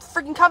lot of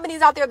freaking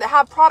companies out there that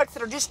have products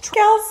that are just...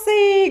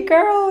 Kelsey,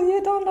 girl,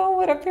 you don't know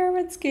what a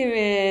pyramid scheme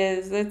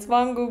is. It's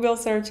one Google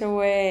search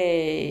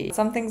away.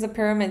 Something's a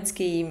pyramid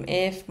scheme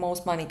if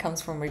most money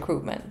comes from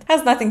recruitment.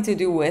 Has nothing to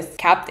do with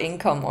capped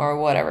income or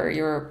whatever,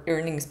 your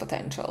earnings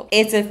potential.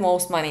 It's if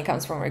most money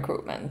comes from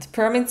recruitment.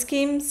 Pyramid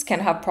schemes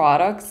can have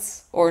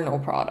products or no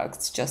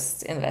products,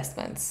 just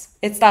investments.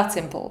 It's that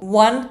simple.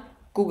 One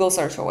Google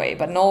search away.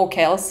 But no,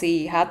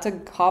 Kelsey had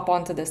to hop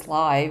onto this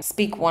live,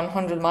 speak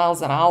 100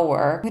 miles an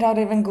hour without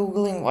even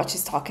Googling what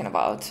she's talking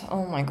about.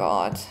 Oh my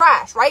God.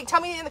 Trash, right? Tell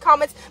me in the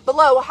comments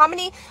below,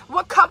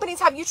 what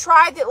companies have you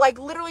tried that, like,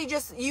 literally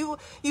just you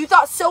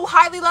thought so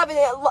highly of it,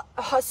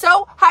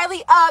 so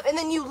highly of, and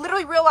then you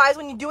literally realize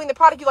when you're doing the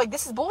product, you're like,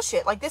 this is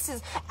bullshit. Like, this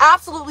is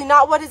absolutely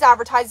not what is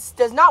advertised. It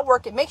does not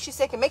work. It makes you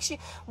sick. It makes you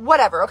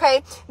whatever,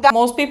 okay?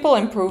 Most people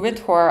in Pruvit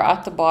who are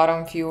at the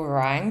bottom few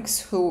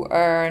ranks who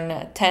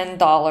earn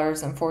 $10.48.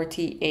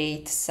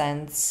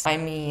 I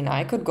mean,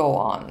 I could go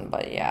on,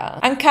 but yeah.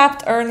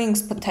 Uncapped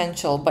earnings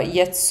potential, but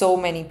yet so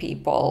many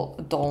people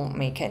don't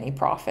make any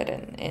profit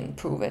in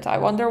Pruvit. I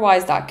wonder why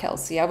is that,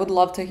 Kelsey? I would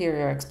love to hear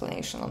your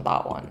explanation on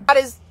that one. That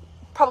is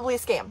probably a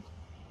scam.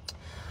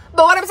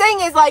 But what I'm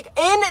saying is, like,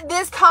 in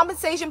this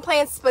compensation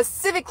plan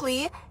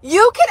specifically,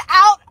 you can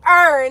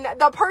out-earn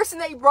the person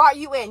that brought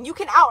you in. You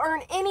can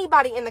out-earn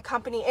anybody in the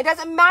company. It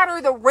doesn't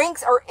matter the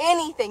ranks or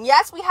anything.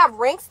 Yes, we have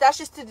ranks. That's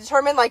just to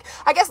determine, like,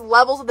 I guess,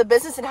 levels of the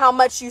business and how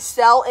much you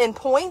sell in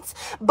points.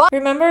 But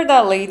remember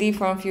that lady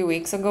from a few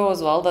weeks ago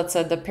as well that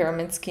said the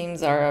pyramid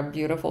schemes are a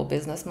beautiful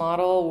business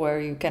model where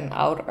you can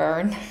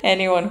out-earn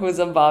anyone who's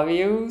above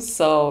you.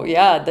 So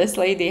yeah, this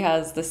lady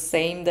has the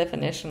same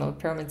definition of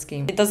pyramid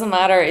scheme. It doesn't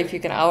matter if you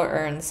can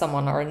out-earn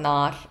someone or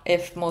not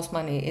if most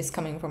money is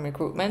coming from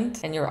recruitment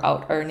and you're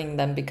out-earning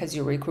them because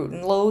you're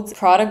recruiting loads.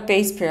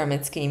 Product-based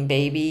pyramid scheme,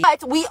 baby.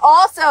 But we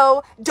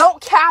also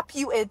don't cap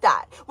you at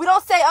that. We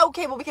don't say,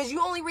 okay, well, because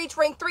you only reach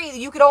rank 3,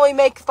 you could only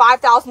make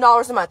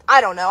 $5,000 a month.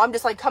 I don't know. I'm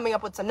just like coming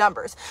up with some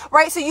numbers,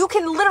 right? So you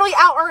can literally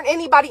out earn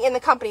anybody in the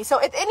company.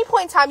 So at any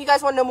point in time, you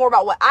guys want to know more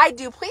about what I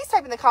do, please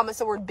type in the comments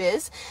the word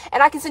biz,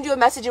 and I can send you a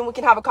message and we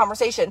can have a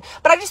conversation.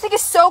 But I just think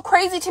it's so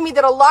crazy to me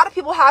that a lot of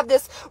people have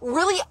this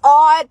really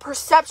odd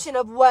perception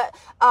of what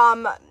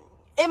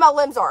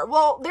MLMs are.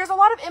 Well, there's a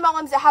lot of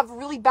MLMs that have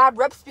really bad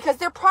reps because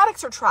their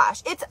products are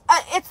trash.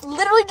 It's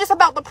literally just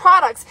about the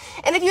products.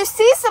 And if you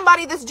see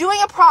somebody that's doing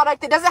a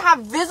product that doesn't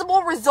have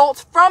visible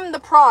results from the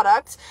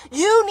product,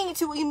 you need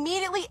to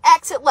immediately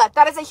exit left.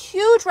 That is a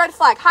huge red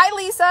flag. Hi,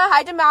 Lisa.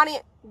 Hi,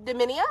 Damiana.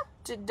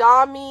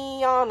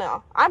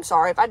 I'm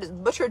sorry if I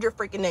just butchered your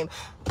freaking name,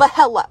 but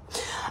hello.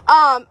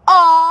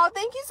 Oh,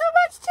 thank you so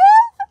much, Tiff.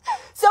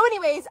 So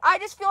anyways, I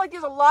just feel like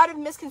there's a lot of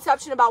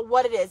misconception about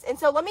what it is. And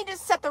so let me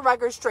just set the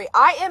record straight.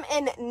 I am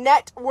in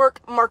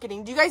network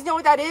marketing. Do you guys know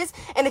what that is?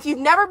 And if you've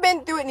never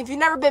been through it and if you've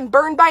never been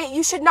burned by it,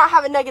 you should not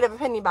have a negative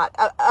opinion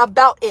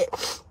about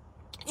it.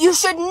 You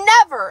should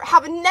never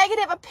have a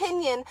negative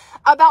opinion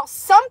about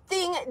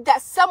something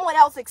that someone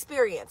else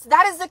experienced.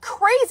 That is the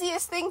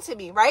craziest thing to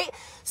me, right?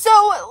 So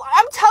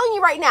I'm telling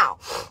you right now,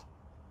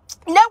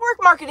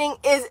 network marketing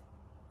is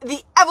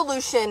the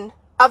evolution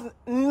of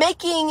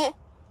making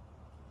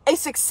a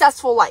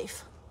successful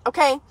life,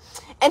 okay?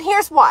 And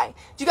here's why.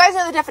 Do you guys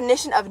know the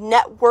definition of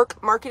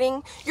network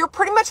marketing? You're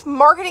pretty much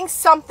marketing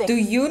something. Do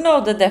you know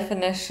the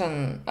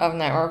definition of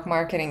network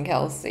marketing,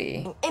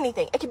 Kelsey?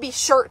 Anything. It could be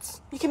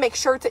shirts. You can make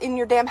shirts in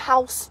your damn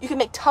house. You can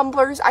make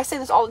tumblers. I say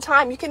this all the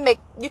time. You can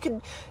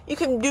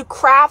do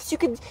crafts. You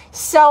can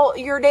sell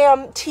your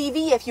damn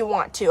TV if you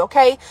want to,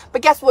 okay?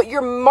 But guess what?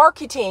 You're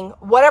marketing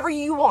whatever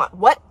you want.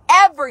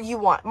 Whatever you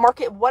want.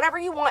 Market whatever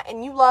you want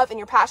and you love and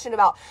you're passionate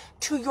about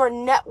to your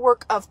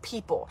network of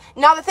people.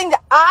 Now, the thing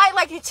that I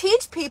like to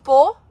teach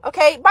people,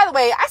 okay, by the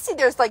way, I see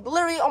there's like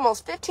literally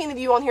almost 15 of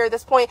you on here at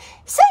this point.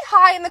 Say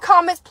hi in the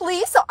comments,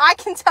 please, so I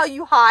can tell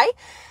you hi.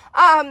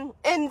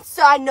 And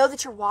so I know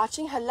that you're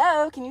watching.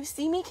 Hello. Can you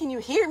see me? Can you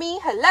hear me?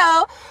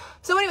 Hello.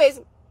 So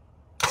anyways,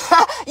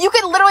 you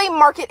can literally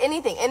market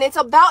anything and it's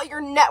about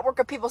your network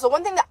of people. So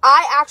one thing that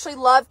I actually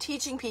love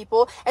teaching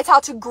people is how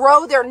to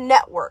grow their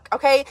network.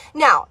 Okay.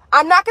 Now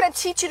I'm not going to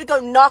teach you to go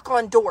knock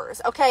on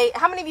doors. Okay.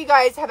 How many of you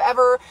guys have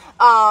ever,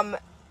 how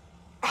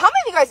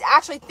many of you guys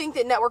actually think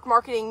that network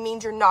marketing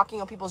means you're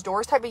knocking on people's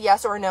doors? Type a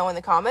yes or a no in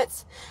the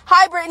comments.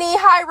 Hi, Brittany.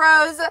 Hi,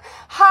 Rose.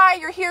 Hi,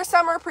 you're here,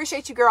 Summer.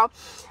 Appreciate you, girl.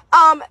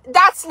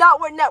 That's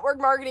not what network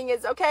marketing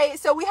is. Okay.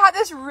 So we have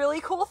this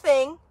really cool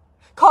thing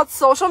called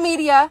social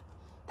media.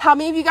 How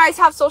many of you guys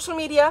have social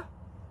media?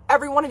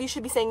 Every one of you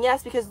should be saying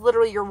yes because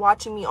literally you're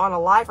watching me on a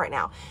live right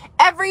now.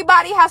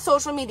 Everybody has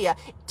social media.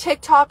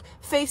 TikTok,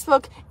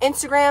 Facebook,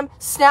 Instagram,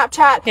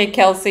 Snapchat. Hey,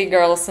 Kelsey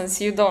girl,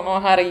 since you don't know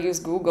how to use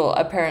Google,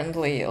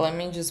 apparently, let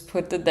me just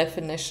put the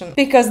definition.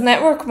 Because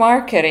network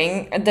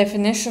marketing, a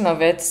definition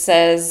of it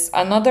says,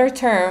 another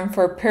term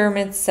for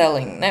pyramid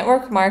selling.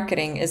 Network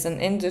marketing is an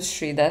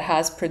industry that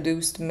has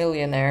produced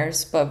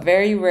millionaires, but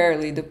very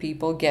rarely do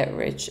people get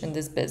rich in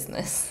this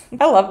business.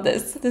 I love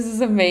this. This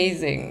is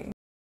amazing.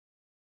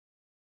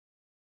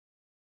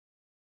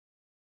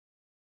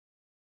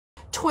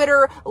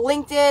 Twitter,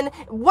 LinkedIn.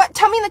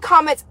 Tell me in the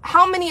comments,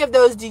 how many of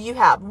those do you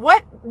have?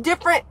 What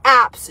different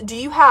apps do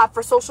you have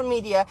for social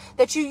media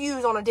that you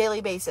use on a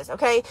daily basis?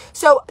 Okay.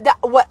 So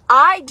what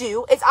I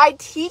do is I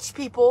teach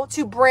people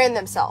to brand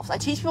themselves. I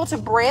teach people to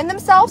brand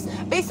themselves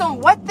based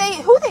on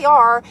who they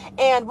are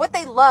and what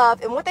they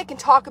love and what they can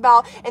talk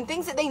about and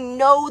things that they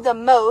know the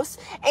most.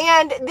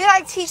 And then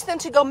I teach them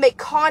to go make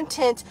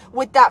content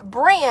with that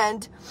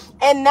brand.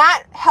 And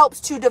that helps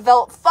to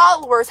develop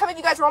followers. How many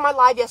of you guys were on my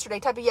live yesterday?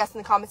 Type a yes in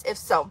the comments if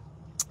so.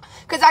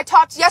 Because I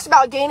talked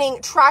about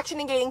gaining traction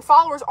and gaining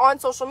followers on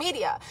social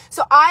media.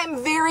 So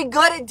I'm very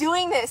good at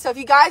doing this. So if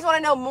you guys want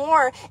to know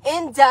more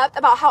in depth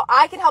about how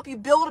I can help you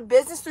build a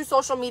business through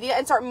social media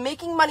and start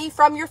making money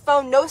from your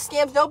phone, no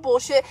scams, no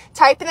bullshit,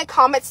 type in the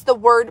comments the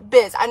word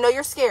biz. I know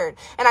you're scared.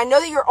 And I know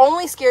that you're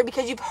only scared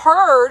because you've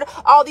heard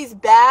all these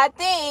bad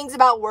things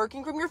about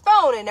working from your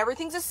phone and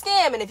everything's a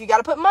scam. And if you got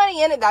to put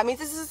money in it, that means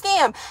this is a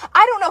scam.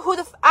 I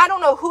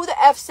don't know who the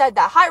F said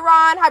that. Hi,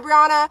 Ron.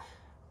 Hi,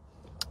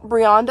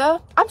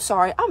 Brianda, I'm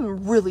sorry.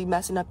 I'm really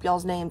messing up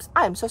y'all's names.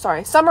 I am so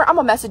sorry. Summer, I'm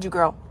gonna message you,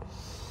 girl.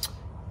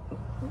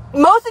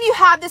 Most of you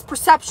have this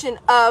perception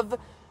of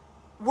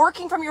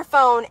working from your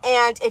phone,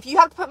 and if you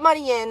have to put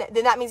money in,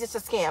 then that means it's a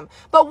scam.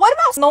 But what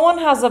about... No one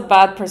has a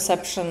bad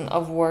perception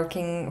of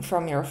working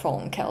from your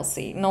phone,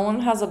 Kelsey. No one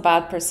has a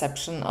bad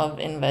perception of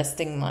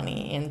investing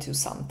money into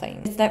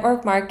something. It's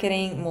network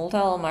marketing,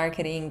 multi-level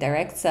marketing,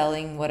 direct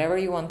selling, whatever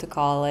you want to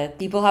call it.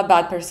 People have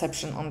bad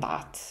perception on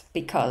that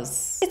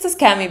because it's a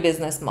scammy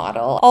business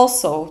model.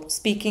 Also,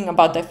 speaking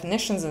about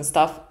definitions and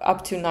stuff,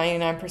 up to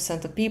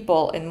 99% of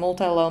people in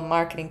multi-level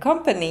marketing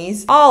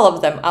companies, all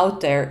of them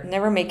out there,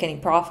 never make any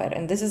profit.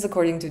 And this is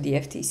according to the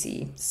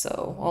FTC.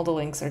 So all the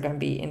links are going to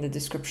be in the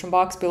description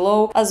box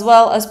below, as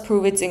well as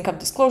Pruvit's income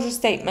disclosure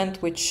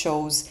statement, which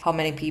shows how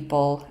many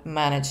people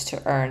managed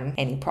to earn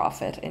any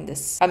profit in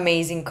this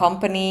amazing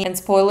company. And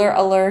spoiler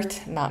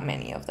alert, not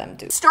many of them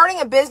do. Starting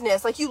a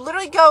business, like you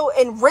literally go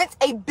and rent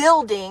a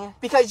building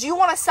because you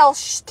want to sell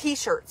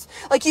t-shirts.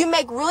 Like you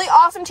make really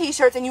awesome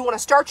t-shirts and you want to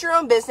start your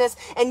own business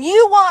and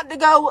you want to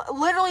go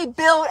literally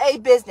build a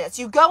business.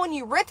 You go and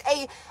you rent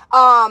a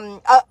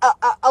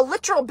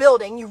literal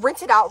building, you rent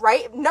it out,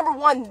 right? Number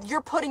one,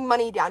 you're putting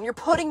money down. You're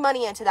putting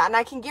money into that. And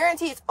I can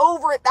guarantee it's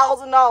over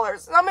 $1,000.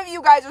 Some of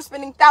you guys are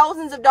spending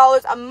thousands of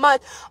dollars a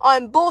month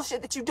on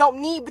bullshit that you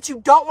don't need, but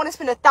you don't want to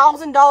spend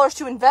 $1,000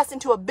 to invest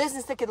into a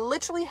business that could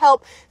literally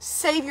help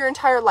save your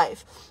entire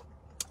life.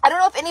 I don't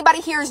know if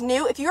anybody here is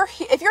new. If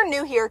you're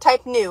new here,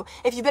 type new.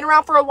 If you've been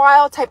around for a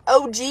while, type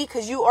OG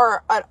because you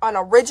are an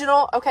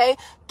original, okay?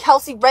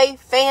 Kelsey Ray,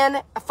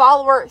 fan, a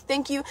follower,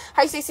 thank you.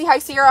 Hi, Stacey. Hi,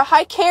 Sierra.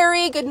 Hi,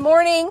 Carrie. Good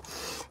morning.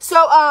 So,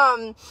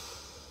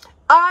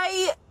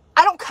 I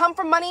don't come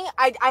from money.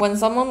 When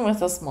someone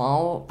with a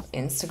small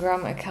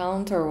Instagram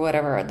account or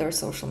whatever other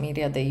social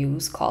media they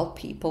use call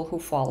people who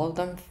follow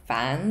them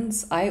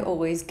fans, I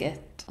always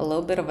get a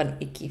little bit of an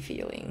icky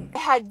feeling. I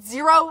had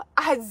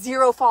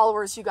zero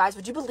followers, you guys.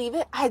 Would you believe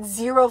it? I had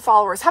 0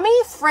 followers. How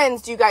many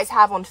friends do you guys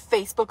have on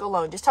Facebook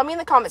alone? Just tell me in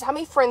the comments, how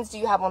many friends do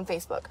you have on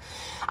Facebook?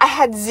 I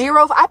had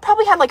 0. I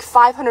probably had like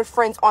 500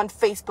 friends on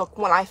Facebook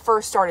when I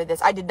first started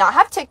this. I did not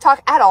have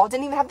TikTok at all.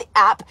 Didn't even have the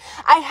app.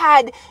 I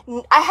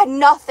had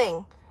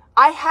nothing.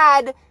 I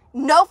had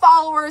no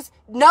followers,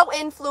 no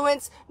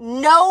influence,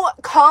 no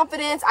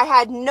confidence. I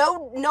had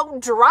no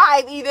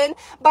drive even,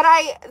 but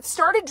I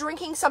started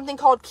drinking something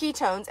called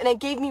ketones and it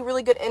gave me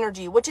really good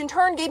energy, which in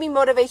turn gave me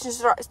motivation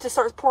to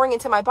start pouring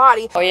into my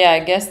body. Oh yeah, I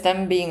guess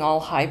them being all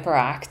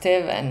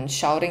hyperactive and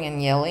shouting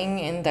and yelling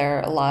in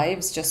their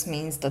lives just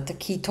means that the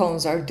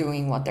ketones are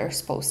doing what they're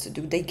supposed to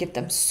do. They give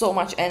them so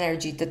much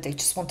energy that they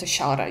just want to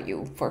shout at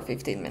you for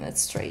 15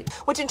 minutes straight.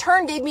 Which in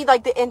turn gave me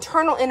like the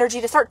internal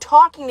energy to start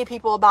talking to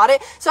people about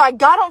it. So I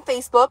got on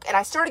Facebook and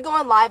I started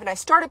going live and I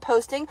started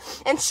posting,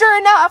 and sure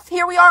enough,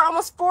 here we are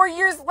almost 4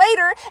 years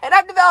later and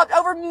I've developed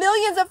over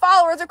millions of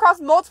followers across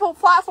multiple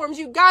platforms.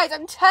 You guys,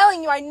 I'm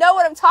telling you, I know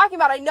what I'm talking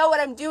about. I know what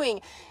I'm doing.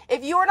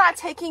 If you're not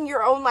taking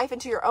your own life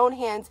into your own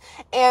hands,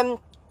 and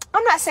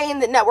I'm not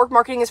saying that network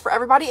marketing is for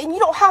everybody, and you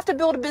don't have to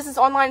build a business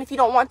online if you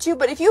don't want to,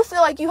 but if you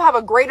feel like you have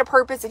a greater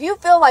purpose, if you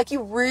feel like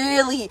you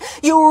really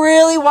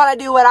want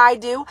to do what I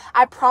do,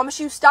 I promise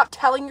you, stop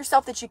telling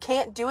yourself that you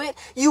can't do it.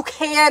 You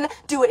can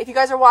do it. If you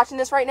guys are watching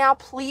this right now,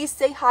 please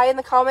say hi in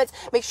the comments.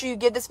 Make sure you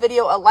give this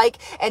video a like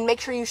and make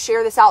sure you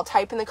share this out.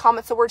 Type in the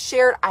comments the word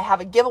shared. I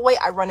have a giveaway.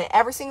 I run it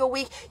every single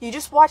week. You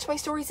just watch my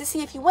stories to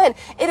see if you win.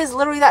 It is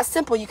literally that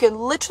simple. You can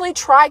literally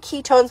try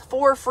ketones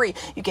for free.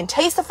 You can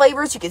taste the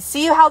flavors. You can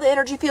see how the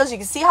energy feels. You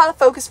can see how the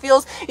focus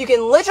feels. You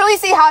can literally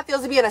see how it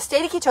feels to be in a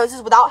state of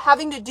ketosis without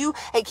having to do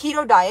a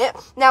keto diet.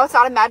 Now, it's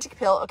not a magic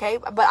pill, okay?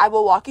 But I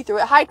will walk you through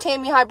it. Hi,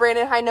 Tammy. Hi,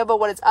 Brandon. Hi, Nova.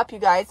 What is up, you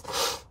guys?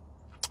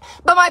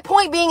 But my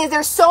point being is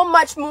there's so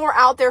much more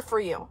out there for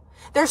you.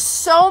 There's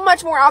so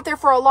much more out there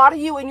for a lot of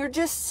you, and you're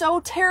just so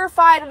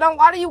terrified. And a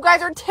lot of you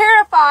guys are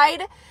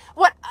terrified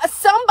what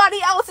somebody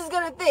else is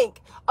going to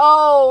think.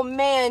 Oh,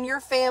 man, your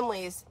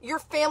families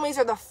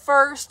are the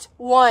first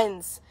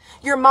ones.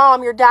 Your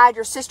mom, your dad,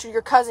 your sister,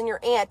 your cousin, your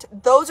aunt,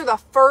 those are the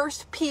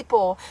first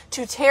people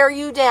to tear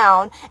you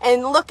down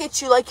and look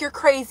at you like you're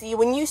crazy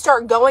when you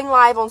start going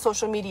live on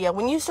social media,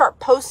 when you start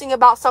posting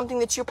about something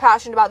that you're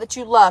passionate about, that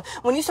you love,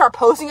 when you start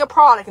posting a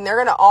product and they're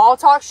going to all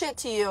talk shit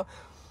to you.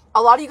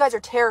 A lot of you guys are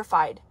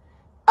terrified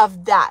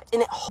of that.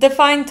 And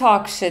define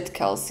talk shit,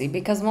 Kelsey,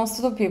 because most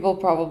of the people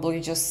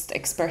probably just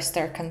express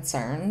their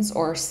concerns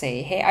or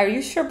say, hey, are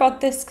you sure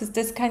about this? Because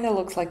this kind of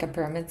looks like a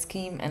pyramid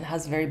scheme and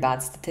has very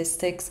bad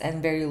statistics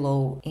and very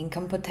low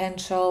income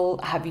potential.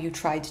 Have you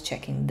tried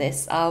checking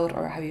this out,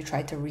 or have you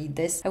tried to read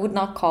this? I would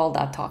not call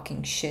that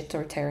talking shit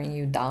or tearing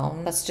you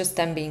down. That's just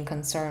them being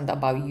concerned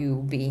about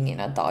you being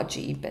in a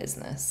dodgy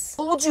business.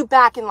 Hold you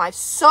back in life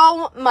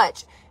so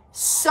much.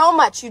 So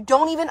much you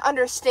don't even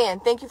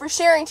understand. Thank you for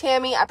sharing,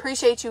 Tammy. I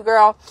appreciate you,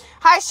 girl.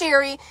 Hi,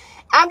 Sherry.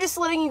 I'm just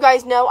letting you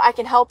guys know I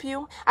can help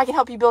you. I can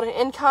help you build an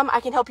income. I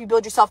can help you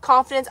build your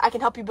self-confidence. I can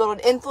help you build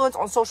an influence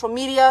on social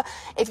media.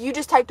 If you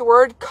just type the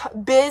word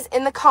biz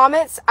in the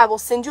comments, I will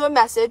send you a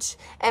message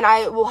and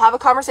I will have a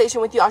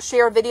conversation with you. I'll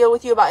share a video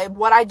with you about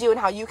what I do and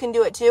how you can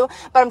do it too.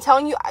 But I'm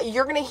telling you,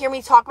 you're going to hear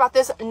me talk about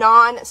this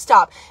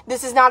non-stop.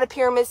 This is not a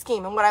pyramid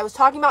scheme. And what I was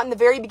talking about in the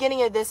very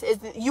beginning of this is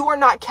that you are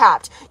not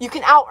capped. You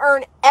can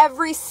out-earn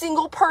every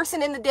single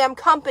person in the damn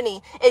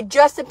company. It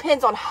just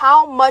depends on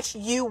how much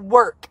you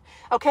work.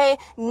 Okay,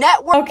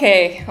 network.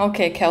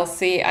 Okay,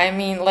 Kelsey. I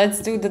mean, let's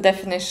do the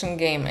definition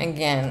game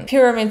again.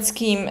 Pyramid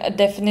scheme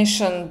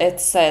definition, it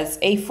says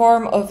a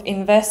form of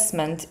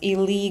investment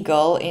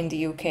illegal in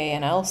the UK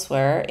and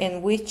elsewhere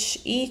in which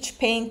each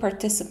paying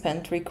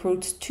participant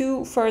recruits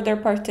 2 further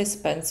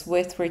participants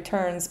with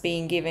returns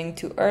being given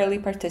to early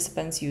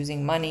participants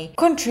using money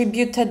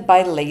contributed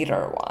by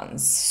later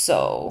ones.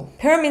 So,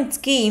 pyramid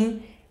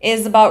scheme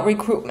is about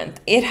recruitment.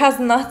 It has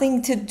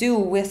nothing to do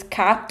with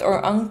capped or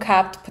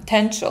uncapped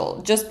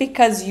potential. Just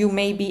because you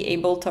may be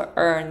able to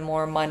earn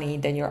more money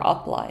than your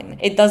upline,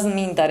 it doesn't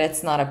mean that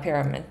it's not a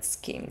pyramid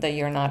scheme, that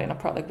you're not in a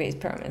product-based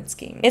pyramid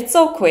scheme. It's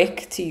so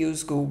quick to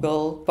use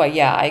Google, but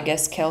yeah, I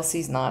guess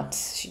Kelsey's not.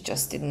 She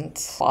just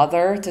didn't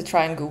bother to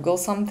try and Google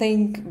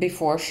something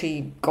before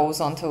she goes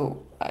onto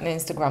an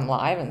Instagram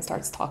live and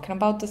starts talking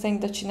about the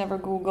thing that she never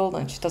Googled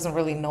and she doesn't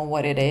really know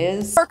what it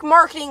is. Network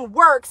marketing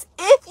works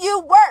if you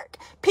work.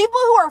 People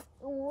who are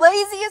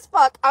lazy as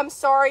fuck, I'm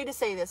sorry to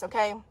say this,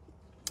 okay?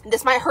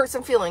 This might hurt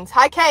some feelings.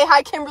 Hi, Kay.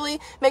 Hi, Kimberly.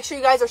 Make sure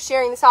you guys are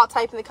sharing this out.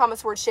 Type in the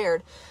comments word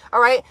shared.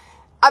 All right?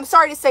 I'm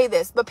sorry to say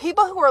this, but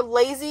people who are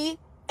lazy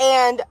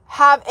and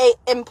have a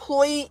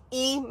employee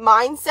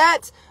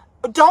mindset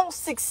don't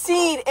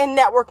succeed in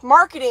network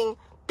marketing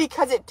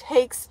because it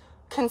takes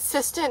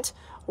consistent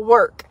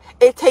work.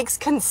 It takes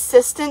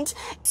consistent.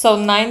 So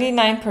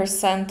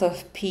 99%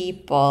 of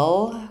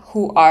people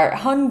who are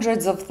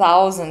hundreds of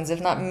thousands, if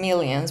not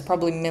millions,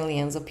 probably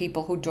millions of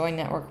people who join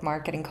network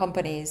marketing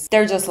companies,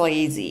 they're just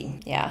lazy.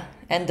 Yeah.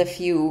 And the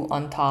few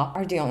on top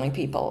are the only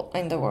people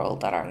in the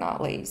world that are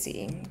not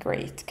lazy.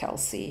 Great,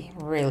 Kelsey.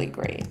 Really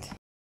great.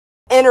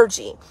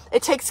 Energy.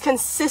 It takes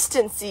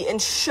consistency in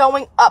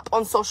showing up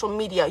on social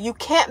media. You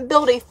can't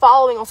build a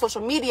following on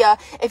social media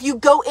if you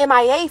go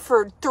MIA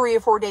for 3 or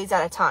 4 days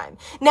at a time.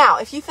 Now,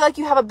 if you feel like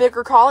you have a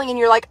bigger calling and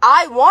you're like,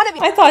 I want to be...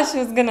 I thought she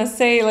was gonna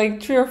say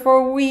like 3 or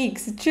 4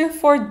 weeks, 3 or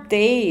 4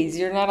 days.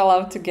 You're not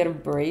allowed to get a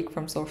break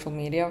from social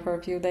media for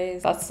a few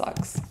days. That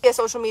sucks. A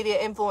social media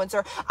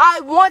influencer.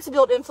 I want to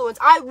build influence.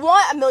 I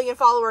want 1 million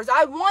followers.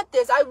 I want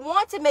this. I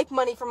want to make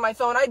money from my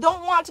phone. I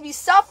don't want to be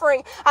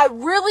suffering. I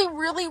really,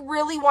 really,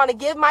 really want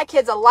to give my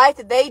kids a life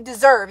that they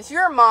deserve. If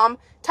you're a mom,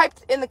 type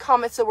in the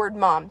comments the word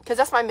mom, because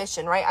that's my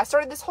mission, right? I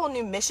started this whole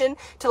new mission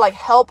to like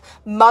help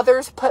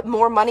mothers put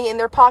more money in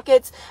their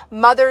pockets,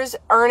 mothers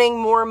earning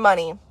more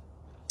money.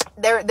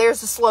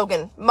 There's the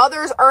slogan,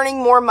 mothers earning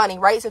more money,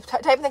 right? So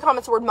type in the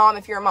comments the word mom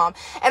if you're a mom.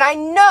 And I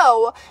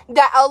know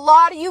that a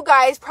lot of you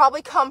guys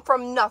probably come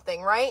from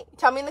nothing, right?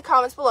 Tell me in the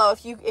comments below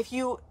if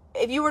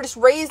you were just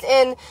raised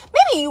in,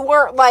 maybe you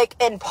weren't like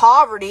in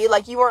poverty,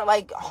 like you weren't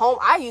like home.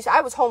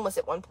 I was homeless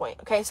at one point.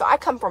 Okay. So I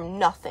come from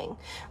nothing.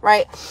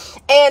 Right.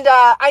 And,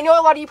 I know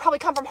a lot of you probably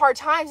come from hard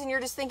times and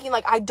you're just thinking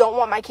like, I don't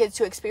want my kids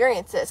to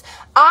experience this.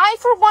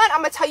 For one,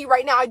 I'm going to tell you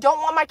right now, I don't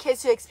want my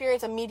kids to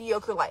experience a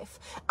mediocre life.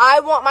 I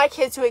want my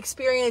kids to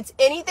experience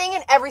anything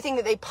and everything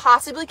that they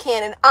possibly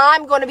can. And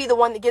I'm going to be the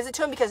one that gives it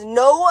to them because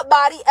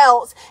nobody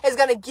else is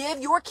going to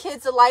give your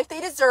kids the life they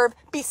deserve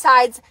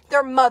besides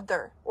their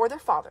mother or their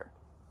father.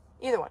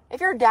 Either one. If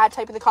you're a dad,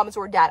 type in the comments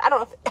the word dad. I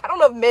don't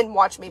know if men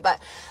watch me,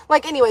 but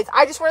like anyways,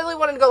 I just really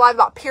wanted to go live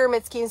about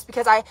pyramid schemes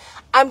because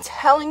I'm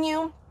telling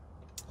you,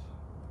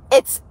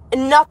 it's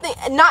nothing,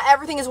 not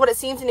everything is what it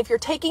seems. And if you're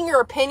taking your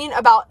opinion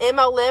about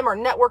MLM or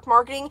network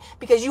marketing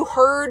because you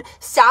heard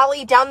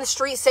Sally down the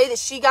street say that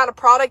she got a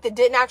product that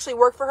didn't actually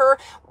work for her,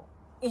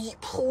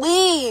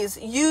 please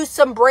use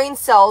some brain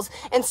cells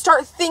and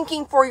start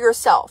thinking for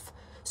yourself.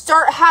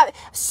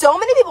 So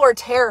many people are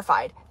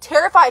terrified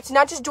to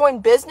not just join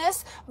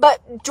business,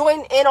 but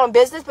join in on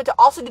business, but to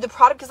also do the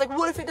product. Because like,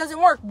 what if it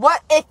doesn't work?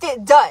 What if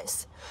it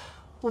does?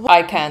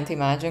 I can't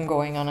imagine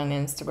going on an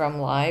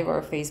Instagram live or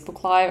a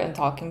Facebook live and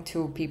talking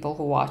to people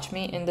who watch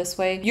me in this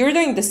way. You're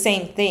doing the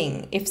same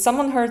thing. If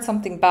someone heard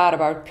something bad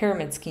about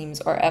pyramid schemes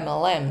or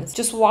MLMs,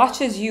 just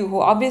watches you,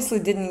 who obviously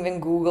didn't even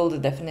Google the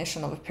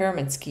definition of a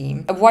pyramid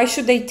scheme, why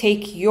should they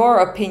take your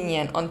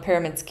opinion on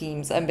pyramid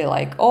schemes and be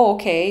like, oh,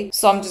 okay,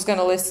 so I'm just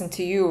gonna listen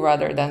to you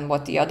rather than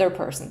what the other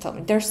person told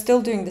me? They're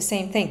still doing the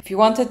same thing. If you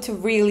wanted to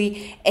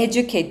really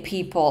educate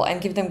people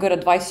and give them good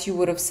advice, you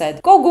would have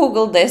said, go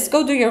Google this,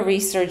 go do your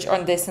research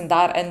on this and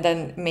that, and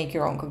then make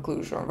your own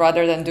conclusion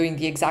rather than doing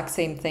the exact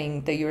same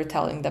thing that you're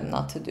telling them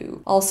not to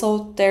do.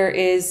 Also, there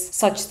is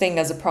such thing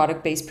as a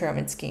product-based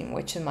pyramid scheme,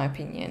 which in my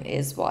opinion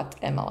is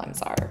what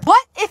MLMs are.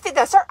 What if it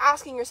does? Start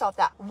asking yourself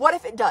that. What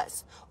if it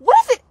does? What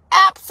if it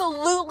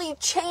absolutely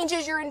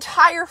changes your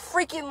entire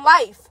freaking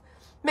life?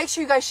 Make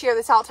sure you guys share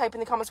this out. Type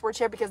in the comments word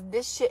share because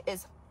this shit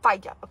is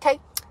fire, okay?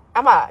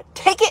 I'm gonna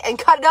take it and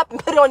cut it up and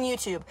put it on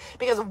YouTube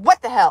because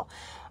what the hell?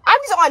 I'm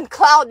just on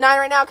cloud 9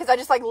 right now because I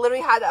just like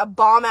literally had a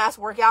bomb ass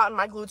workout and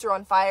my glutes are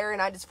on fire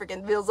and I just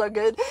freaking feel so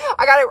good.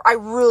 I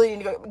really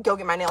need to go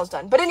get my nails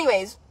done. But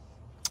anyways,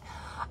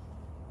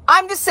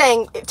 I'm just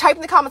saying, type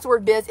in the comments the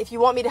word biz if you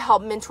want me to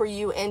help mentor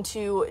you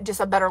into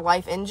just a better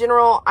life in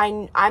general.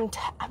 I'm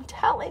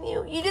telling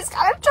you, you just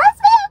gotta trust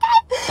me,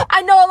 okay?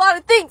 I know a lot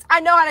of things. I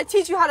know how to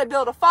teach you how to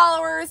build a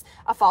following.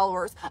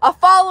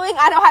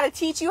 I know how to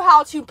teach you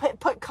how to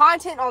put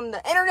content on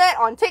the internet,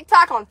 on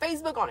TikTok, on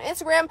Facebook, on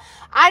Instagram.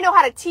 I know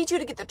how to teach you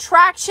to get the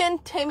traction.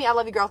 Tammy, I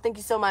love you, girl. Thank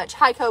you so much.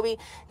 Hi, Kobe.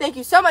 Thank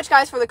you so much,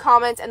 guys, for the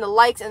comments and the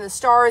likes and the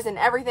stars and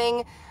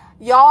everything.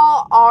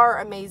 Y'all are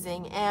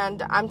amazing.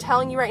 And I'm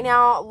telling you right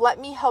now, let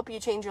me help you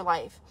change your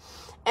life.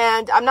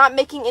 And I'm not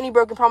making any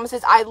broken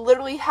promises. I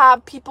literally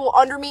have people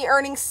under me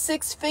earning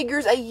 6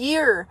 figures a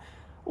year.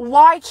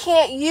 Why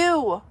can't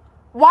you?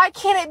 Why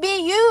can't it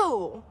be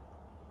you?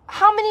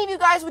 How many of you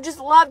guys would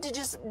just love to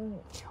just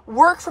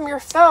work from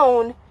your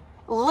phone,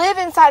 live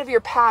inside of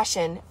your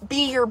passion,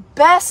 be your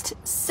best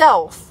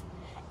self,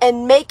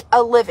 and make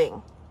a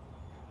living?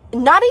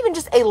 Not even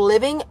just a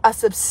living, a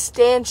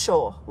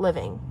substantial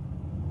living.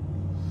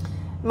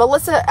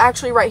 Melissa,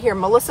 actually right here,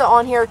 Melissa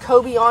on here,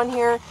 Kobe on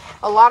here,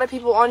 a lot of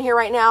people on here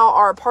right now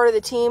are a part of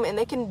the team, and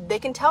they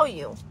can tell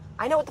you.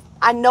 I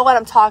know what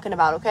I'm talking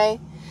about, okay?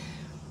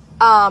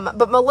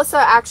 But Melissa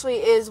actually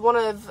is one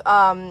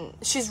of,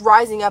 she's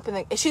rising up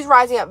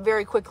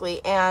very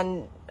quickly,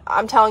 and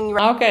I'm telling you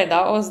right. Okay,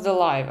 that was the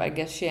live. I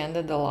guess she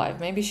ended the live.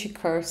 Maybe she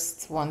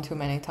cursed one too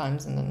many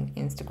times in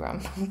the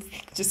Instagram.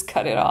 Just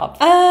cut it off.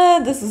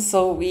 This is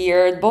so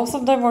weird. Both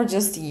of them were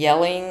just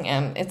yelling,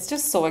 and it's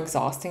just so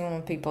exhausting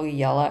when people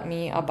yell at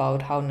me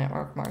about how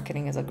network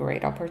marketing is a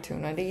great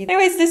opportunity.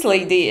 Anyways, this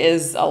lady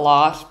is a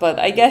lot, but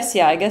I guess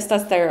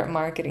that's their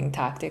marketing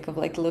tactic of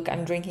like, look,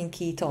 I'm drinking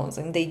ketones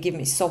and they give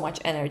me so much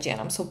energy and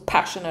I'm so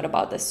passionate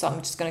about this, so I'm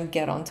just gonna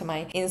get onto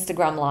my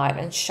Instagram live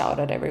and shout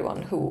at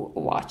everyone who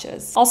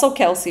watches. Also,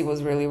 Kelsey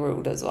was really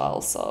rude as well,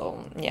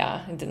 so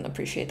yeah, I didn't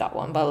appreciate that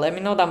one. But let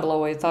me know down below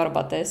what you thought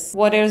about this.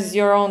 What is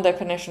your own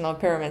definition of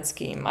pyramid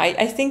scheme?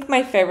 I think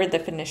my favorite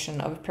definition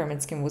of a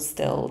pyramid scheme was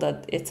still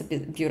that it's a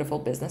beautiful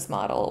business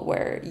model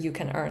where you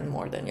can earn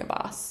more than your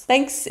boss.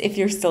 Thanks if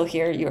you're still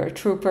here. You're a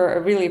trooper. I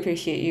really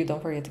appreciate you.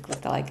 Don't forget to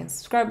click the like and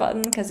subscribe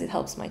button because it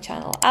helps my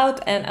channel out.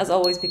 And as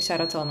always, big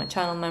shout out to all my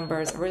channel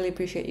members. I really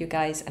appreciate you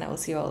guys, and I will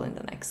see you all in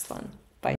the next one.